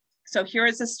 So here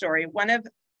is a story. One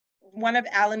of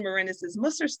Alan Marinis's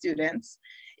Musar students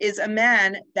is a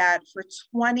man that for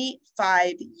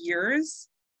 25 years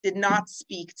did not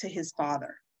speak to his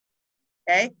father.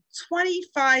 Okay,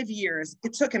 25 years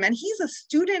it took him, and he's a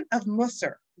student of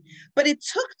Musar, But it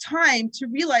took time to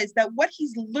realize that what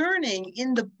he's learning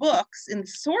in the books, in the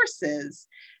sources,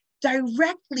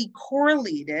 directly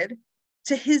correlated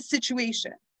to his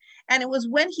situation. And it was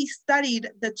when he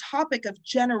studied the topic of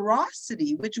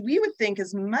generosity, which we would think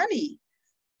is money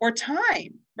or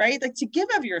time, right? Like to give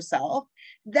of yourself.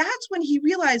 That's when he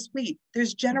realized, wait,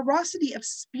 there's generosity of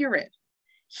spirit.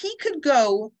 He could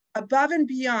go above and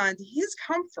beyond his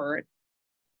comfort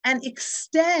and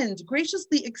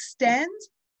graciously extend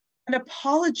an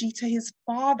apology to his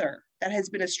father that has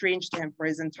been estranged to him for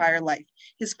his entire life.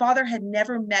 His father had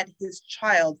never met his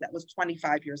child that was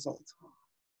 25 years old.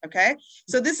 Okay,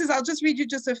 so this is, I'll just read you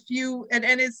just a few, and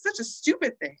it's such a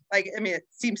stupid thing. Like, I mean, it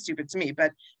seems stupid to me,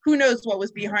 but who knows what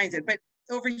was behind it. But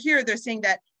over here, they're saying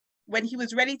that when he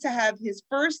was ready to have his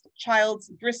first child's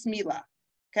bris milah,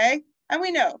 okay? And we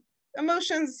know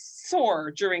emotions soar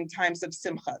during times of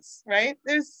simchas, right?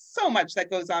 There's so much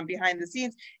that goes on behind the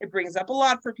scenes. It brings up a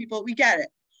lot for people, we get it.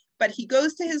 But he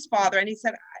goes to his father and he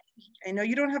said, I know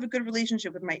you don't have a good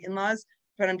relationship with my in-laws,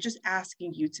 but I'm just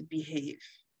asking you to behave.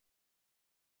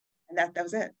 And that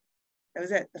was it. That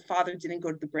was it. The father didn't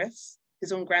go to the bris,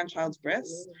 his own grandchild's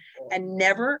bris, and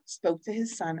never spoke to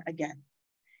his son again.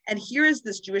 And here is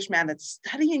this Jewish man that's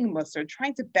studying Musar,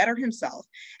 trying to better himself.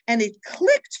 And it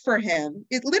clicked for him.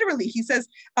 It literally, he says,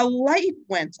 a light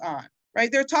went on,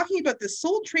 right? They're talking about the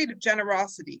sole trait of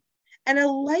generosity. And a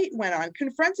light went on,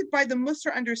 confronted by the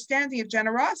Musar understanding of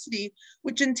generosity,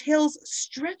 which entails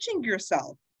stretching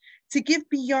yourself to give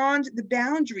beyond the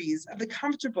boundaries of the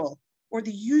comfortable or the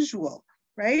usual,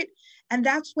 right? And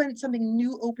that's when something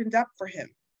new opened up for him.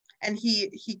 And he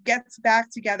gets back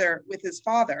together with his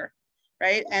father,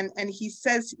 right? And he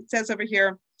says, it says over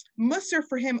here, Musar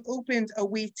for him opened a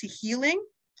way to healing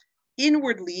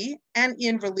inwardly and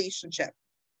in relationship.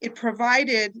 It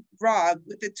provided Rob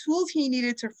with the tools he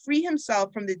needed to free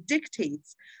himself from the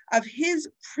dictates of his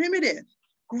primitive,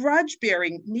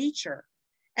 grudge-bearing nature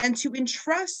and to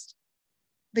entrust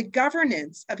the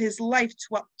governance of his life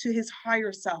to his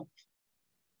higher self,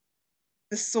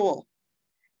 the soul.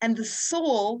 And the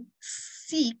soul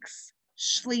seeks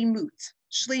shleimut.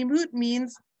 Shleimut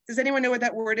means, does anyone know what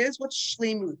that word is? What's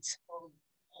shleimut?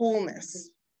 Wholeness.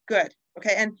 Good.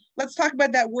 Okay, and let's talk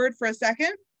about that word for a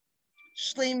second.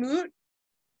 Shleimut,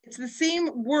 it's the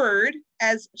same word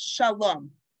as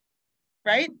shalom,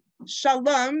 right?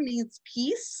 Shalom means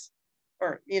peace,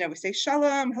 or, we say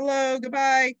shalom, hello,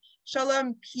 goodbye.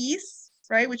 Shalom, peace,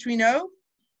 right, which we know.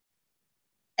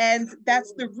 And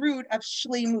that's the root of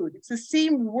shleimut. It's the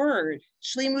same word.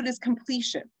 Shleimut is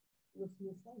completion.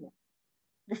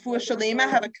 Refuah shalema,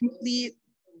 have a complete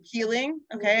healing,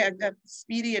 okay, a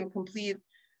speedy and complete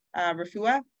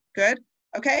refuah, good.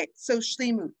 Okay, so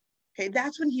shleimut, okay,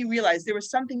 that's when he realized there was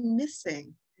something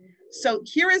missing. So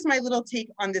here is my little take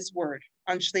on this word,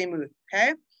 on shleimut,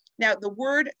 okay? Now, the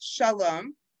word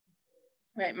shalom,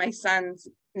 right, my son's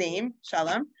name,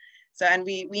 Shalom. So, and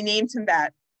we named him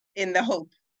that in the hope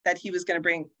that he was going to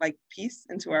bring like peace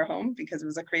into our home, because it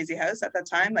was a crazy house at that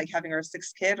time, like having our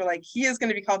sixth kid, or like, he is going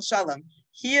to be called Shalom.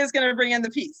 He is going to bring in the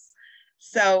peace.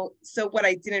 So what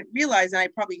I didn't realize, and I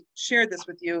probably shared this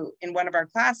with you in one of our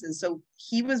classes, so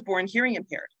he was born hearing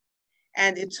impaired.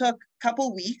 And it took a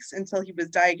couple weeks until he was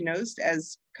diagnosed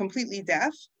as completely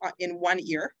deaf in one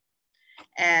ear.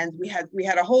 And we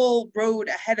had a whole road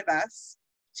ahead of us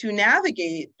to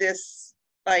navigate this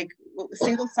like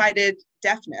single-sided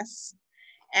deafness.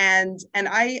 And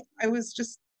I was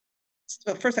just,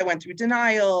 well, first I went through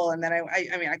denial, and then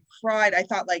I cried. I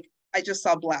thought like I just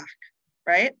saw black,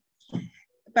 right?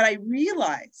 But I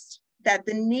realized that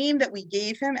the name that we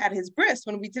gave him at his bris,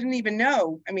 when we didn't even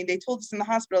know, I mean, they told us in the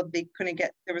hospital they couldn't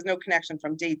get, there was no connection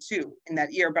from day 2 in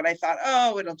that ear, but I thought,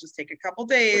 oh, it'll just take a couple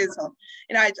days.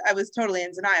 I was totally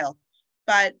in denial.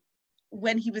 But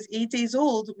when he was 8 days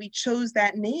old, we chose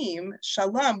that name,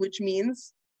 Shalom, which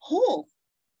means whole,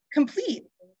 complete.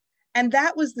 And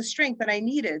that was the strength that I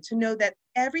needed to know that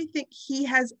he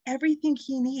has everything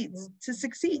he needs to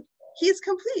succeed. He's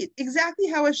complete, exactly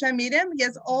how Hashem made him. He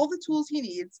has all the tools he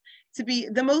needs to be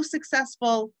the most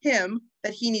successful him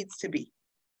that he needs to be,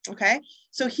 okay?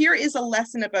 So here is a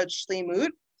lesson about shleimut,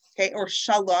 okay, or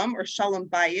shalom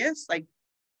bayis,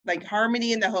 like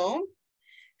harmony in the home.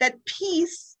 That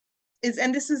peace is,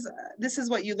 and this is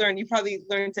what you learned. You probably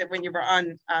learned it when you were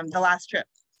on the last trip.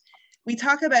 We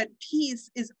talk about peace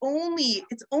it's only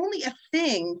a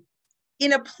thing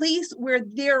in a place where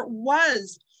there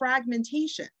was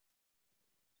fragmentation.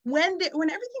 When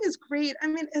everything is great, I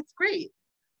mean, it's great.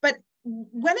 But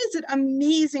when is it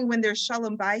amazing? When there's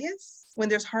shalom bayis, when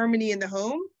there's harmony in the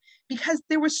home, because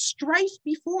there was strife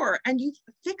before and you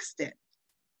fixed it.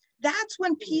 That's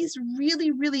when peace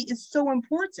really, really is so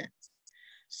important.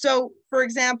 So, for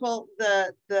example,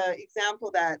 the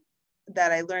example that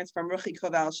I learned from Ruchi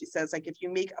Koval, she says, like, if you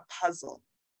make a puzzle,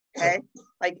 okay,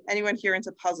 like anyone here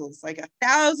into puzzles, like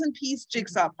 1,000-piece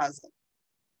jigsaw puzzle,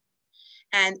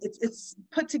 and it's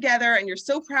put together, and you're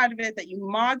so proud of it that you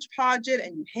Mod Podge it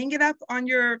and you hang it up on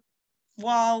your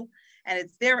wall, and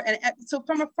it's there. And so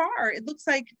from afar, it looks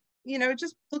like, you know, it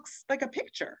just looks like a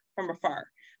picture from afar.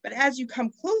 But as you come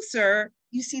closer,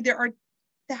 you see there are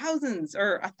thousands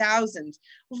or 1,000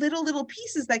 little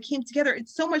pieces that came together.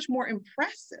 It's so much more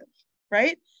impressive,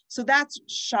 right? So that's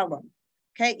shalom.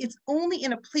 Okay, it's only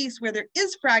in a place where there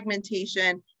is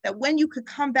fragmentation that when you could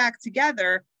come back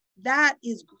together, that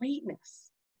is greatness.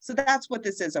 So that's what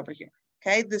this is over here.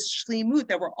 Okay, this shlimut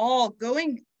that we're all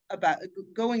going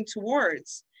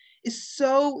towards is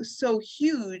so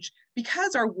huge,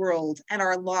 because our world and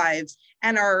our lives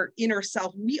and our inner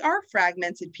self, we are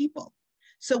fragmented people.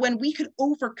 So when we could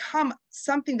overcome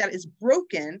something that is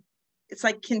broken, it's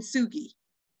like kintsugi,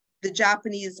 the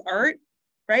Japanese art,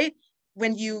 right?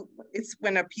 When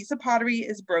a piece of pottery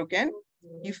is broken,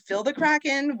 you fill the crack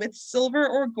in with silver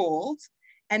or gold,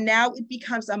 and now it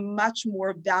becomes a much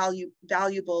more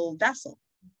valuable vessel,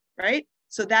 right?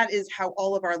 So that is how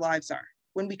all of our lives are.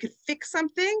 When we could fix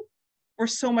something, we're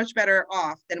so much better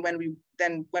off than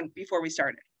before we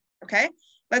started. Okay,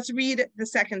 let's read the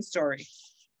second story.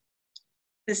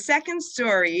 The second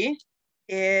story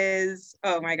is,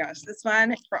 oh my gosh, this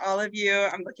one for all of you.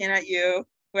 I'm looking at you,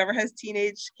 whoever has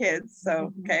teenage kids.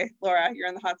 So, okay, Laura, you're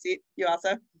in the hot seat. You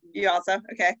also,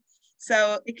 okay.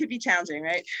 So it could be challenging,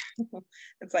 right?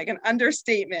 It's like an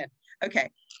understatement.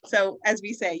 Okay, so as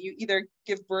we say, you either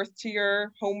give birth to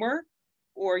your homework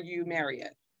or you marry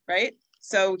it, right?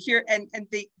 So here, and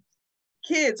the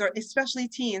kids, or especially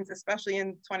teens, especially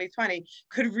in 2020,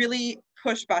 could really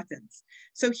push buttons.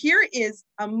 So here is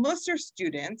a Musser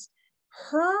student.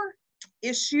 Her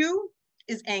issue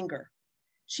is anger.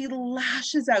 She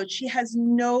lashes out. She has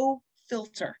no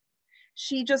filter.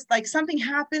 She just, like, something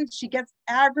happens, she gets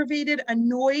aggravated,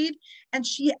 annoyed, and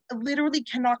she literally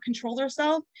cannot control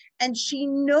herself. And she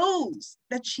knows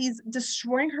that she's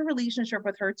destroying her relationship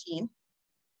with her teen.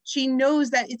 She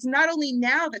knows that it's not only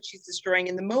now that she's destroying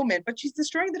in the moment, but she's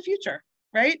destroying the future,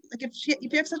 right? Like if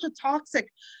you have such a toxic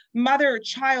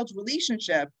mother-child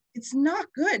relationship, it's not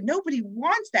good. Nobody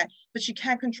wants that, but she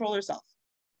can't control herself.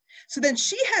 So then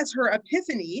she has her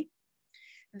epiphany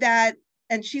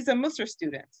and she's a Musser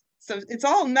student. So it's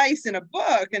all nice in a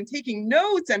book and taking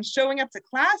notes and showing up to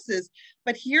classes,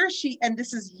 but here and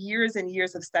this is years and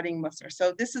years of studying Musser.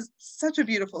 So this is such a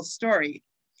beautiful story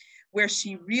where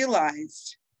she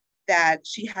realized that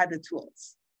she had the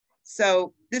tools.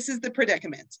 So this is the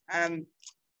predicament.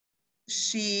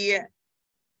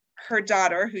 Her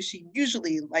daughter, who she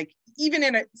usually, like, even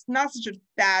in it's not such a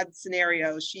bad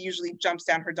scenario, she usually jumps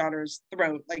down her daughter's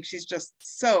throat. Like, she's just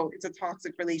it's a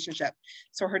toxic relationship.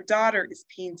 So her daughter is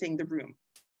painting the room,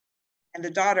 and the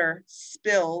daughter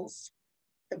spills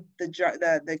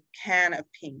the can of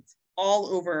paint all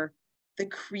over the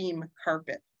cream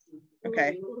carpet.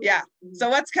 Okay, yeah. So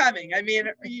what's coming? I mean,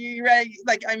 are you ready?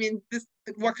 Like, I mean,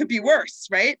 what could be worse,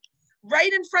 right?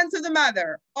 Right in front of the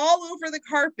mother, all over the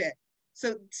carpet.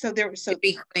 So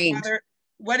be cleaned. Mother,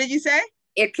 what did you say?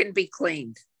 It can be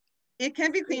cleaned. It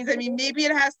can be cleaned. I mean, maybe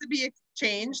it has to be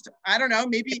changed. I don't know.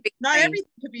 Maybe not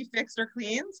everything could be fixed or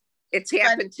cleaned. It's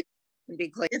happened to can be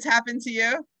cleaned. It's happened to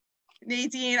you,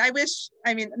 Nadine.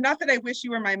 Not that I wish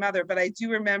you were my mother, but I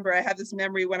do remember, I have this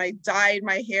memory when I dyed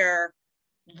my hair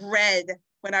red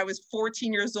when I was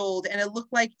 14 years old, and it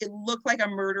looked like a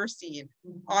murder scene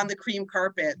on the cream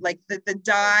carpet, like the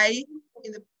dye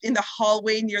in the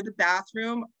hallway near the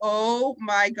bathroom. Oh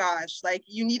my gosh, like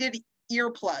you needed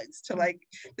earplugs to, like,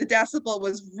 the decibel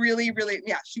was really, really,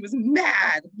 yeah, she was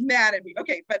mad at me.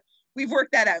 Okay, but we've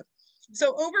worked that out.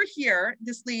 So over here,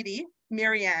 this lady,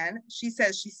 Marianne, she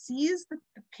says she sees the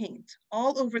paint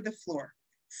all over the floor,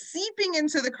 seeping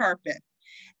into the carpet.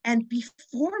 And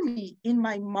before me, in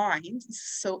my mind,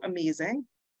 so amazing,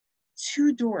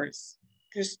 2 doors.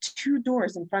 There's 2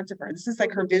 doors in front of her. This is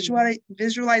like her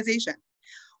visualization.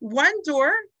 One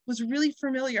door was really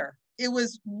familiar. It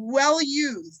was well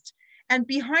used. And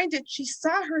behind it, she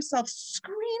saw herself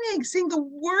screaming, saying the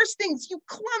worst things, "You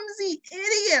clumsy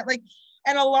idiot," like,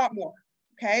 and a lot more.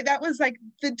 Okay, that was like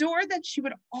the door that she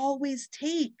would always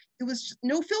take. It was just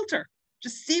no filter.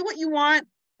 Just see what you want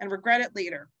and regret it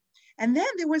later. And then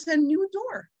there was a new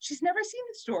door. She's never seen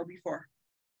this door before.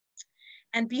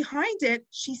 And behind it,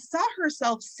 she saw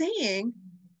herself saying,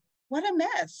 "What a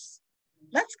mess.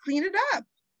 Let's clean it up."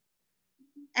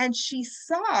 And she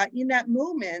saw in that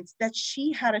moment that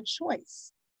she had a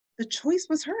choice. The choice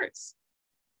was hers.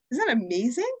 Isn't that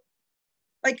amazing?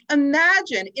 Like,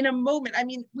 imagine in a moment, I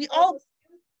mean, we all,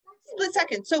 split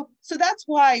second. So that's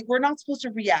why we're not supposed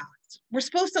to react. We're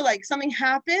supposed to, like, something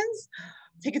happens,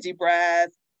 take a deep breath,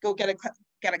 go get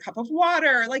a cup of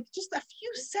water, like just a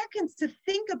few seconds to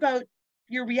think about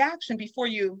your reaction before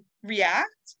you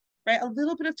react, right? A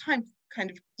little bit of time kind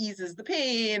of eases the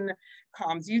pain,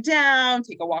 calms you down,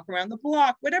 take a walk around the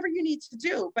block, whatever you need to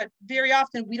do. But very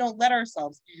often we don't let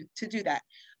ourselves to do that.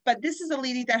 But this is a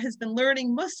lady that has been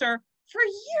learning Musar for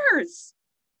years.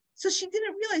 So she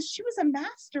didn't realize she was a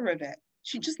master of it.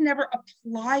 She just never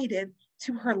applied it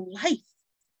to her life.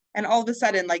 And all of a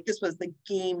sudden, like, this was the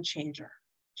game changer.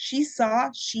 She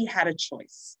saw she had a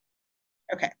choice.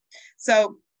 Okay,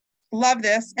 so love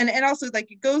this. And also,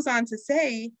 like, it goes on to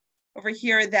say over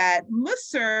here that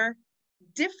Musar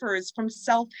differs from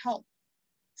self-help.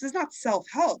 This is not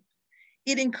self-help.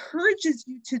 It encourages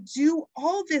you to do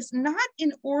all this not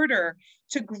in order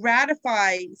to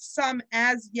gratify some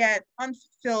as yet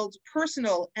unfulfilled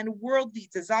personal and worldly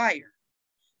desire,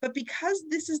 but because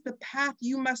this is the path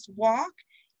you must walk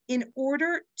in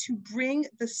order to bring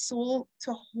the soul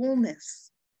to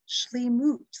wholeness,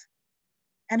 shleimut,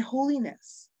 and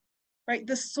holiness, right?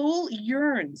 The soul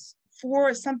yearns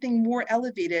for something more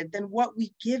elevated than what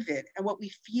we give it and what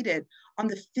we feed it on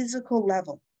the physical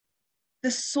level.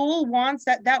 The soul wants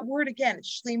that word again,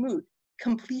 shleimut,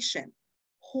 completion,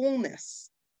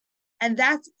 wholeness. And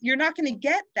that's, you're not going to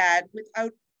get that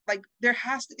without, like,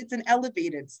 it's an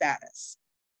elevated status,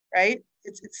 right?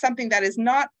 It's something that is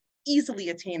not easily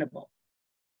attainable.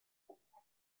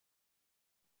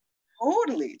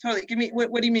 Totally. Give me,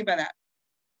 what do you mean by that?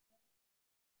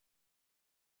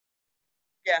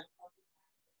 Yeah.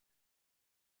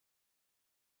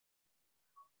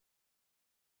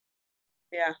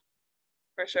 Yeah,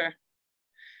 for sure.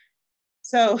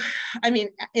 So, I mean,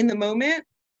 in the moment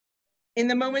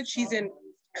she's in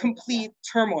complete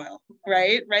turmoil,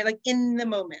 right? Like, in the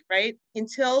moment, right?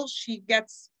 Until she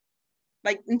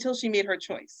made her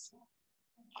choice.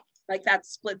 Like, that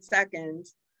split second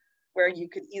where you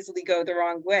could easily go the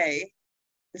wrong way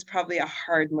is probably a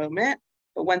hard moment.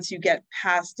 But once you get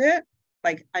past it,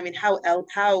 like, I mean, how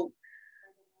 $1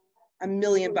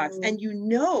 million, and you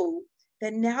know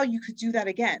that now you could do that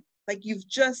again. Like,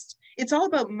 it's all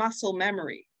about muscle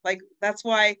memory. Like, that's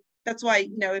why,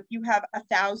 you know, if you have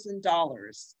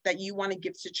 $1,000 that you want to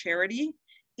give to charity,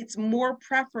 it's more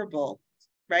preferable,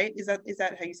 right? Is that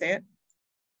how you say it?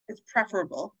 It's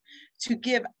preferable to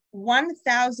give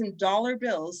 $1,000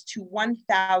 bills to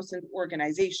 1,000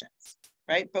 organizations,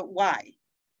 right? But why?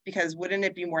 Because wouldn't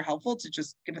it be more helpful to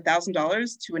just give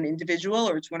 $1,000 to an individual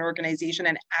or to an organization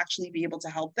and actually be able to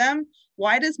help them?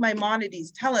 Why does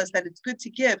Maimonides tell us that it's good to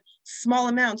give small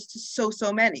amounts to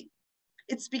so many?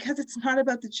 It's because it's not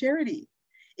about the charity.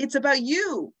 It's about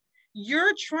you.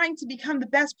 You're trying to become the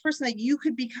best person that you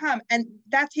could become. And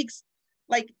that takes,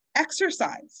 like,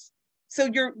 exercise. So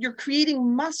you're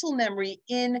creating muscle memory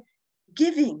in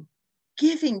giving.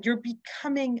 You're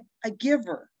becoming a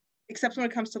giver, except when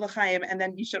it comes to l'chaim, and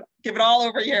then you should give it all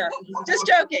over here. Just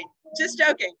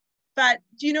joking. But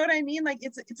do you know what I mean? Like,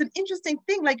 it's an interesting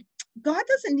thing. Like, God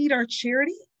doesn't need our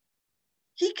charity.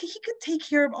 He could take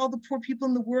care of all the poor people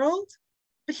in the world,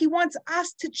 but he wants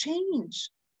us to change.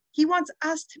 He wants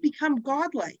us to become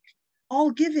godlike,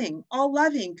 all giving, all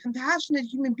loving, compassionate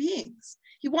human beings.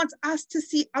 He wants us to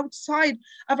see outside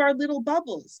of our little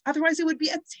bubbles. Otherwise, it would be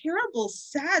a terrible,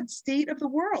 sad state of the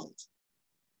world,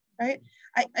 right?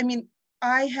 I mean,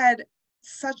 I had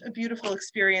such a beautiful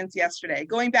experience yesterday.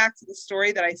 Going back to the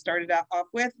story that I started off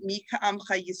with, Mi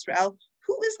Ka'amcha Yisrael,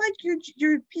 who is like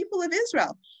your people of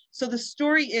Israel? So the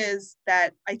story is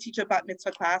that I teach a bat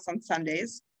mitzvah class on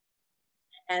Sundays,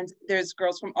 and there's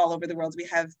girls from all over the world. We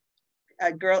have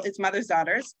a girl, it's mother's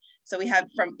daughters. So we have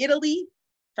from Italy,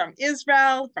 from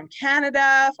Israel, from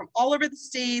Canada, from all over the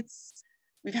States.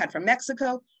 We've had from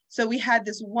Mexico. So we had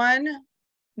this one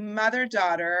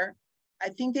mother-daughter, I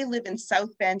think they live in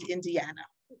South Bend, Indiana.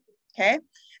 Okay.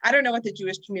 I don't know what the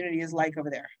Jewish community is like over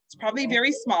there. It's probably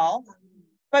very small,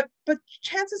 but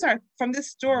chances are from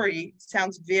this story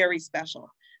sounds very special.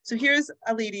 So here's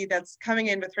a lady that's coming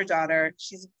in with her daughter.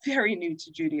 She's very new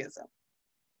to Judaism.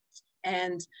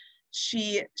 And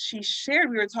she shared,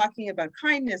 we were talking about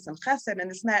kindness and chesed and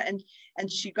this and that,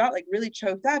 and she got, like, really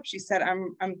choked up. She said,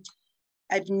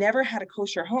 I've never had a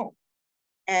kosher home.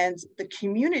 And the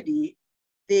community,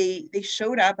 they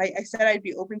showed up. I said I'd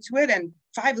be open to it, and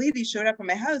 5 ladies showed up at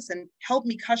my house and helped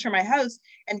me kosher my house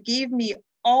and gave me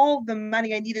all the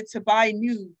money I needed to buy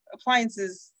new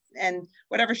appliances, and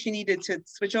whatever she needed to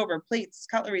switch over, plates,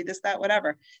 cutlery, this, that,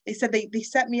 whatever. They said they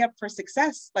set me up for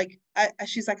success. Like,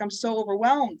 she's like, I'm so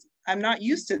overwhelmed. I'm not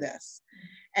used to this.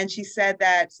 And she said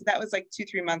that, so that was like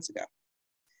 2-3 months ago.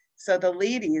 So the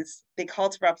ladies, they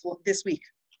called her up this week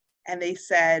and they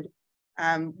said,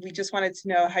 we just wanted to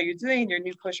know how you're doing in your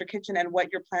new kosher kitchen and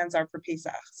what your plans are for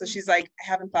Pesach. So she's like, I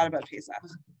haven't thought about Pesach.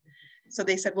 So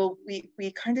they said, well,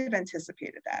 we kind of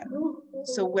anticipated that.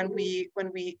 So when we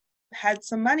had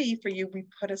some money for you, we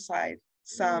put aside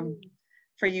some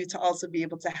for you to also be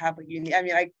able to have what you need. I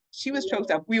mean, she was choked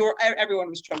up. Everyone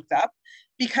was choked up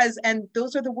because, and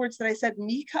those are the words that I said,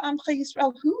 Mika Amcha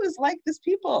Yisrael, who is like this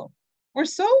people? We're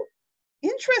so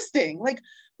interesting. Like,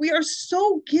 we are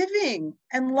so giving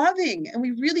and loving, and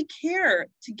we really care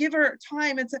to give our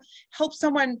time and to help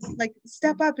someone like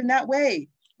step up in that way.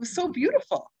 It was so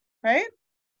beautiful, right?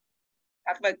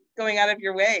 Talk about going out of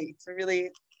your way to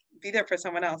really be there for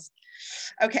someone else.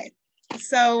 Okay,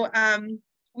 so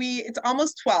it's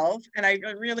almost 12, and I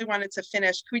really wanted to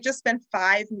finish. Could we just spend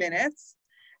 5 minutes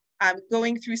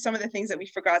going through some of the things that we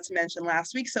forgot to mention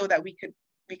last week, so that we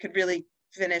could really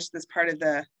finish this part of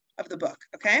the book?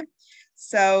 Okay,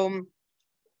 so,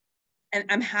 and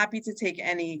I'm happy to take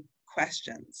any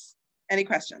questions. Any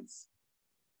questions?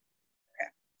 Okay,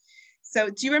 so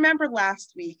do you remember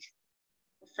last week?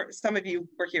 For some of you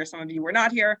were here, some of you were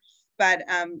not here, but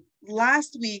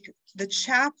last week the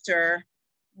chapter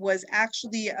was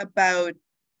actually about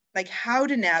like how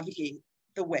to navigate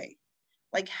the way,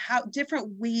 like how different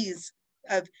ways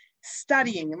of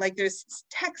studying. Like there's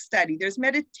text study, there's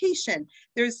meditation,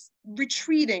 there's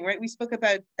retreating, right? We spoke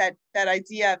about that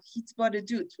idea of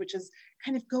hitzbodedut, which is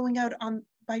kind of going out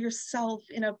by yourself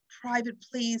in a private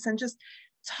place and just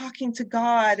talking to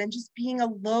God and just being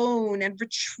alone and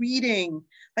retreating,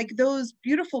 like those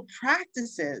beautiful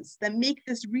practices that make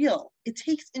this real. It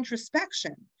takes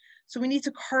introspection. So we need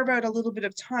to carve out a little bit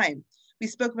of time. We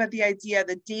spoke about the idea,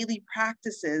 the daily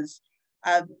practices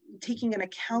of taking an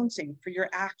accounting for your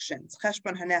actions,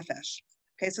 cheshbon hanefesh.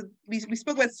 Okay, so we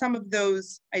spoke about some of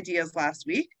those ideas last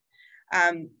week.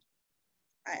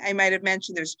 I might have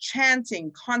mentioned there's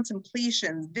chanting,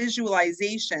 contemplations,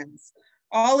 visualizations,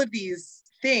 all of these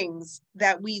things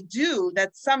that we do,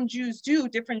 that some Jews do.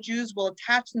 Different Jews will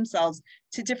attach themselves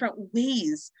to different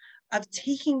ways of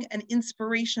taking an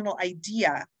inspirational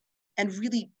idea and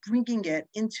really bringing it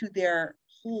into their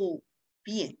whole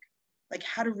being, like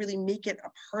how to really make it a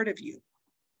part of you.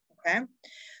 Okay,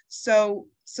 so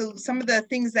some of the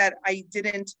things that I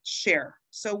didn't share.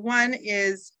 So one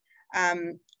is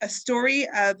a story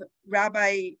of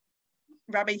Rabbi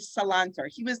Salanter.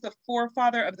 He was the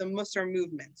forefather of the Musar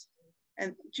movement.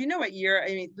 And do you know what year? I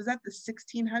mean, was that the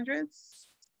 1600s?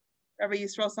 Rabbi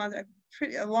Yisrael Salanter,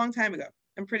 a long time ago.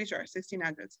 I'm pretty sure,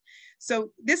 1600s. So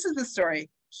this is the story.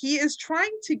 He is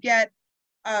trying to get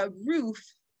a roof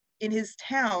in his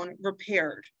town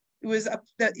repaired. It was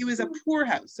a poor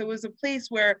house. So it was a place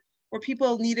where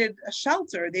people needed a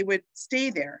shelter. They would stay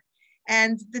there.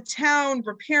 And the town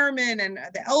repairmen and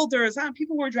the elders,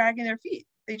 people were dragging their feet.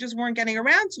 They just weren't getting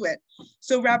around to it.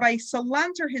 So Rabbi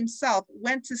Salanter himself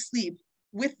went to sleep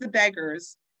with the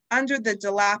beggars under the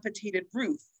dilapidated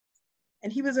roof.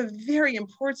 And he was a very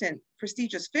important,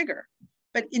 prestigious figure.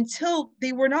 But until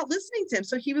they were not listening to him.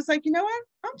 So he was like, you know what?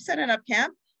 I'm setting up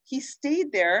camp. He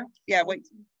stayed there. Yeah, wait,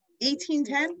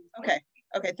 1810?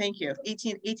 Okay, thank you.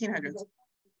 1800s.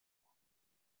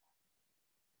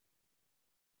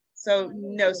 So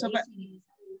no, but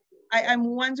I'm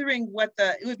wondering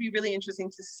it would be really interesting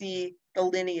to see the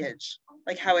lineage,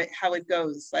 like how it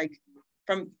goes, like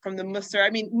from the Musar. I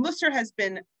mean, Musar has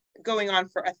been going on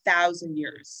for 1,000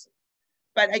 years,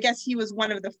 but I guess he was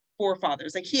one of the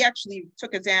forefathers. Like he actually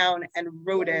took it down and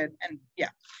wrote it, and yeah.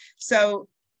 So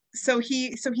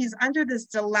he's under this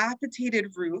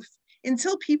dilapidated roof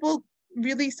until people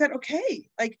really said, okay,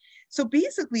 like, so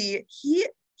basically he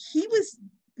was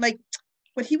like,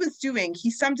 what he was doing, he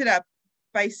summed it up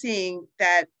by saying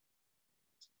that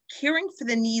caring for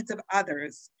the needs of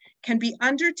others can be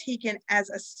undertaken as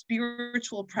a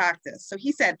spiritual practice. So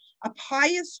he said, a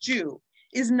pious Jew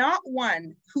is not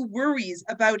one who worries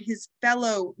about his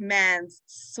fellow man's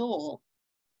soul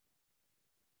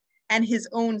and his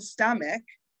own stomach.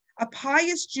 A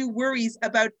pious Jew worries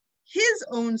about his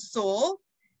own soul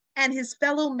and his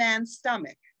fellow man's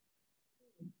stomach.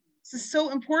 This is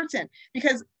so important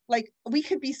because, like, we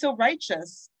could be so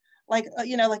righteous, like,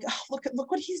 like, oh,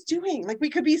 look what he's doing. Like, we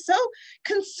could be so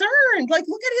concerned. Like,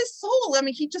 look at his soul. I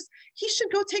mean, he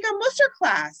should go take a Musar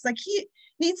class. Like, he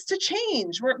needs to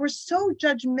change. We're so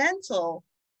judgmental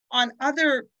on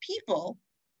other people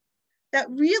that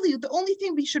really the only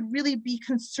thing we should really be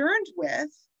concerned with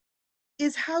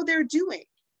is how they're doing.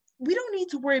 We don't need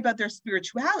to worry about their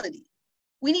spirituality.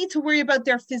 We need to worry about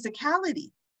their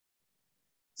physicality.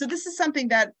 So this is something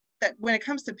that when it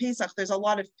comes to Pesach, there's a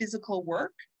lot of physical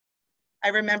work. I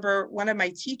remember one of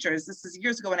my teachers, this is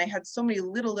years ago, when I had so many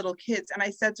little kids, and I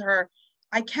said to her,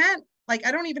 I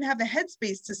don't even have the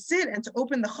headspace to sit and to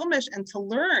open the Chumash and to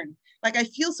learn. Like, I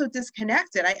feel so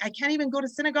disconnected. I can't even go to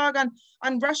synagogue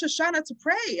on Rosh Hashanah to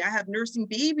pray. I have nursing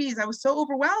babies. I was so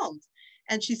overwhelmed.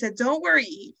 And she said, don't worry,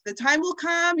 Eve. The time will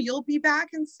come. You'll be back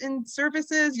in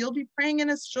services. You'll be praying in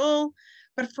a shul.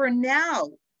 But for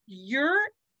now, your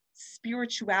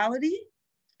spirituality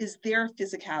is their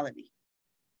physicality.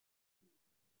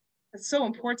 It's so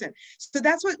important. So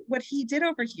that's what he did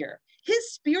over here.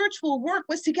 His spiritual work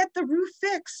was to get the roof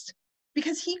fixed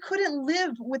because he couldn't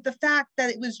live with the fact that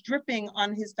it was dripping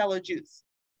on his fellow Jews.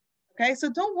 Okay, so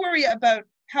don't worry about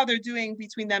how they're doing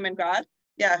between them and God.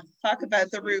 Yeah, talk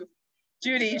about the roof.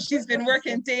 Judy, she's been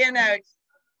working day and out.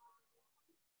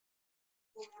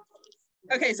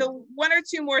 Okay, so one or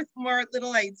two more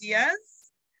little ideas.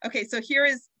 Okay, so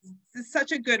this is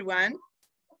such a good one.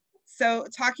 So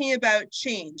talking about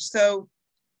change. So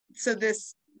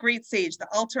this great sage, the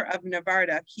Alter of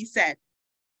Nevardok, he said,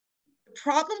 the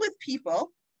problem with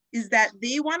people is that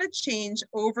they want to change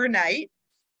overnight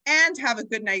and have a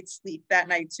good night's sleep that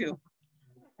night too.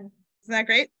 Isn't that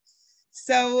great?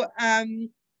 So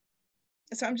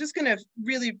so I'm just gonna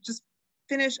really just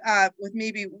finish up with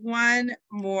maybe one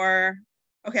more.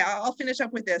 Okay, I'll finish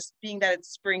up with this, being that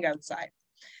it's spring outside.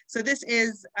 So this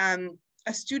is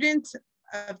a student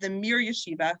of the Mir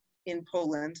Yeshiva in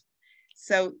Poland.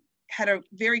 So had a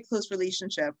very close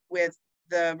relationship with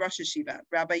the Rosh Yeshiva,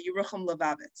 Rabbi Yerucham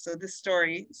Levavitz. So this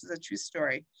is a true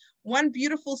story. One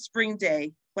beautiful spring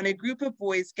day, when a group of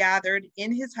boys gathered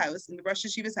in his house, in the Rosh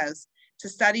Yeshiva's house, to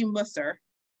study Musar,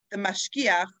 the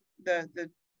mashgiach,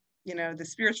 the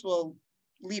spiritual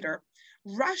leader,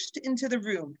 rushed into the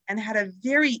room and had a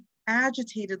very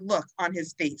agitated look on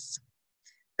his face.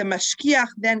 The mashgiach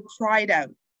then cried out,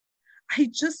 I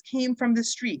just came from the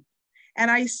street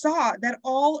and I saw that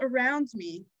all around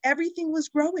me, everything was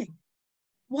growing.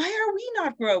 Why are we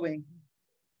not growing?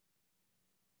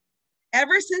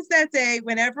 Ever since that day,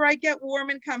 whenever I get warm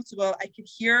and comfortable, I could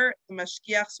hear the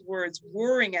mashgiach's words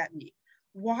roaring at me.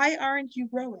 Why aren't you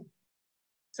growing?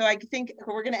 So I think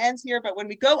we're going to end here, but when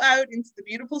we go out into the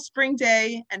beautiful spring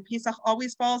day, and Pesach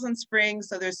always falls in spring,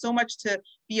 so there's so much to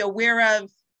be aware of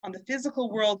on the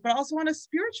physical world, but also on a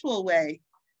spiritual way.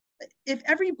 If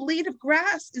every blade of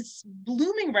grass is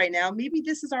blooming right now, maybe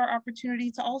this is our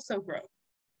opportunity to also grow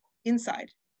inside,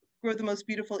 grow the most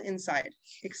beautiful inside,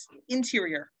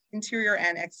 interior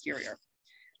and exterior.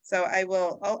 So I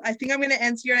think I'm going to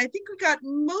end here. And I think we got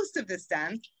most of this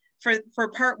done for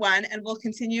part one, and we'll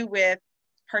continue with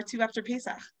part two after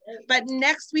Pesach. But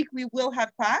next week we will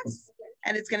have class,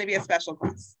 and it's going to be a special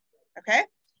class. Okay.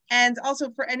 And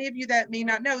also for any of you that may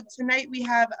not know, tonight we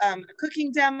have a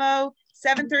cooking demo,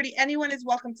 7:30. Anyone is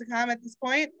welcome to come at this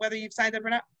point, whether you've signed up or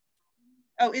not.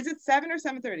 Oh, is it 7 or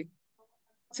 7:30?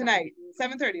 Tonight,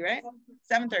 7:30, right?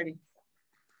 7:30.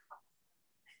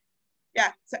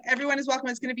 Yeah, so everyone is welcome.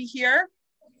 It's going to be here.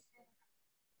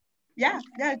 Yeah,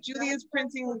 Julie is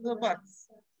printing the books.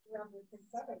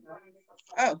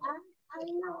 Oh.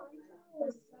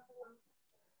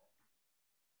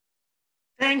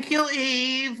 Thank you,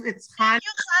 Eve. It's Hannah. Thank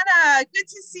you, Hannah. Good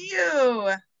to see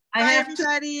you. Bye,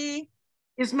 everybody.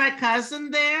 Is my cousin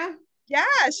there? Yeah,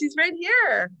 she's right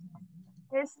here.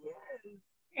 Yes,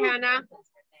 Hannah.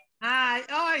 Hi.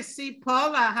 Oh, I see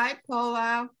Paula. Hi,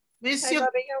 Paula. Miss Hi, you.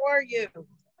 Bobby. How are you?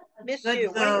 Miss Good,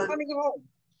 you. When are you coming home?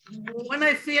 When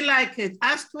I feel like it.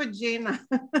 Ask for Gina.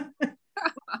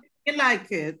 Feel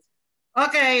like it.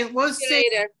 Okay, we'll see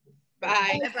you later.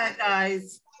 Bye. Bye,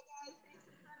 guys.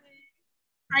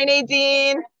 Hi,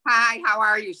 Nadine. Hi, how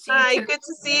are you? Hi, good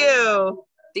to see you.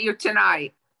 See you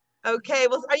tonight. Okay,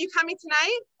 well, are you coming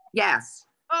tonight? Yes.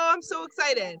 Oh, I'm so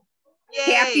excited.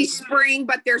 Yay. Happy spring,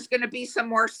 but there's going to be some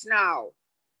more snow.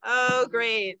 Oh,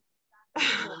 great.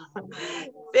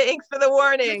 Thanks for the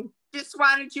warning. Just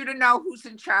wanted you to know who's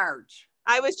in charge.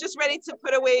 I was just ready to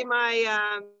put away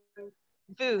my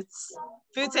boots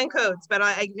and coats, but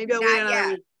maybe I'll wait another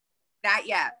week. Not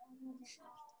yet.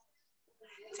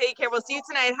 Take care. We'll see you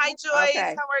tonight. Hi, Joyce.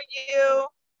 Okay. How are you?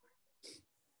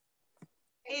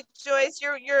 Hey, Joyce,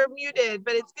 you're muted,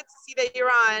 but it's good to see that you're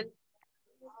on.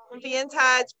 We'll be in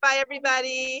touch. Bye,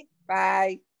 everybody.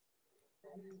 Bye.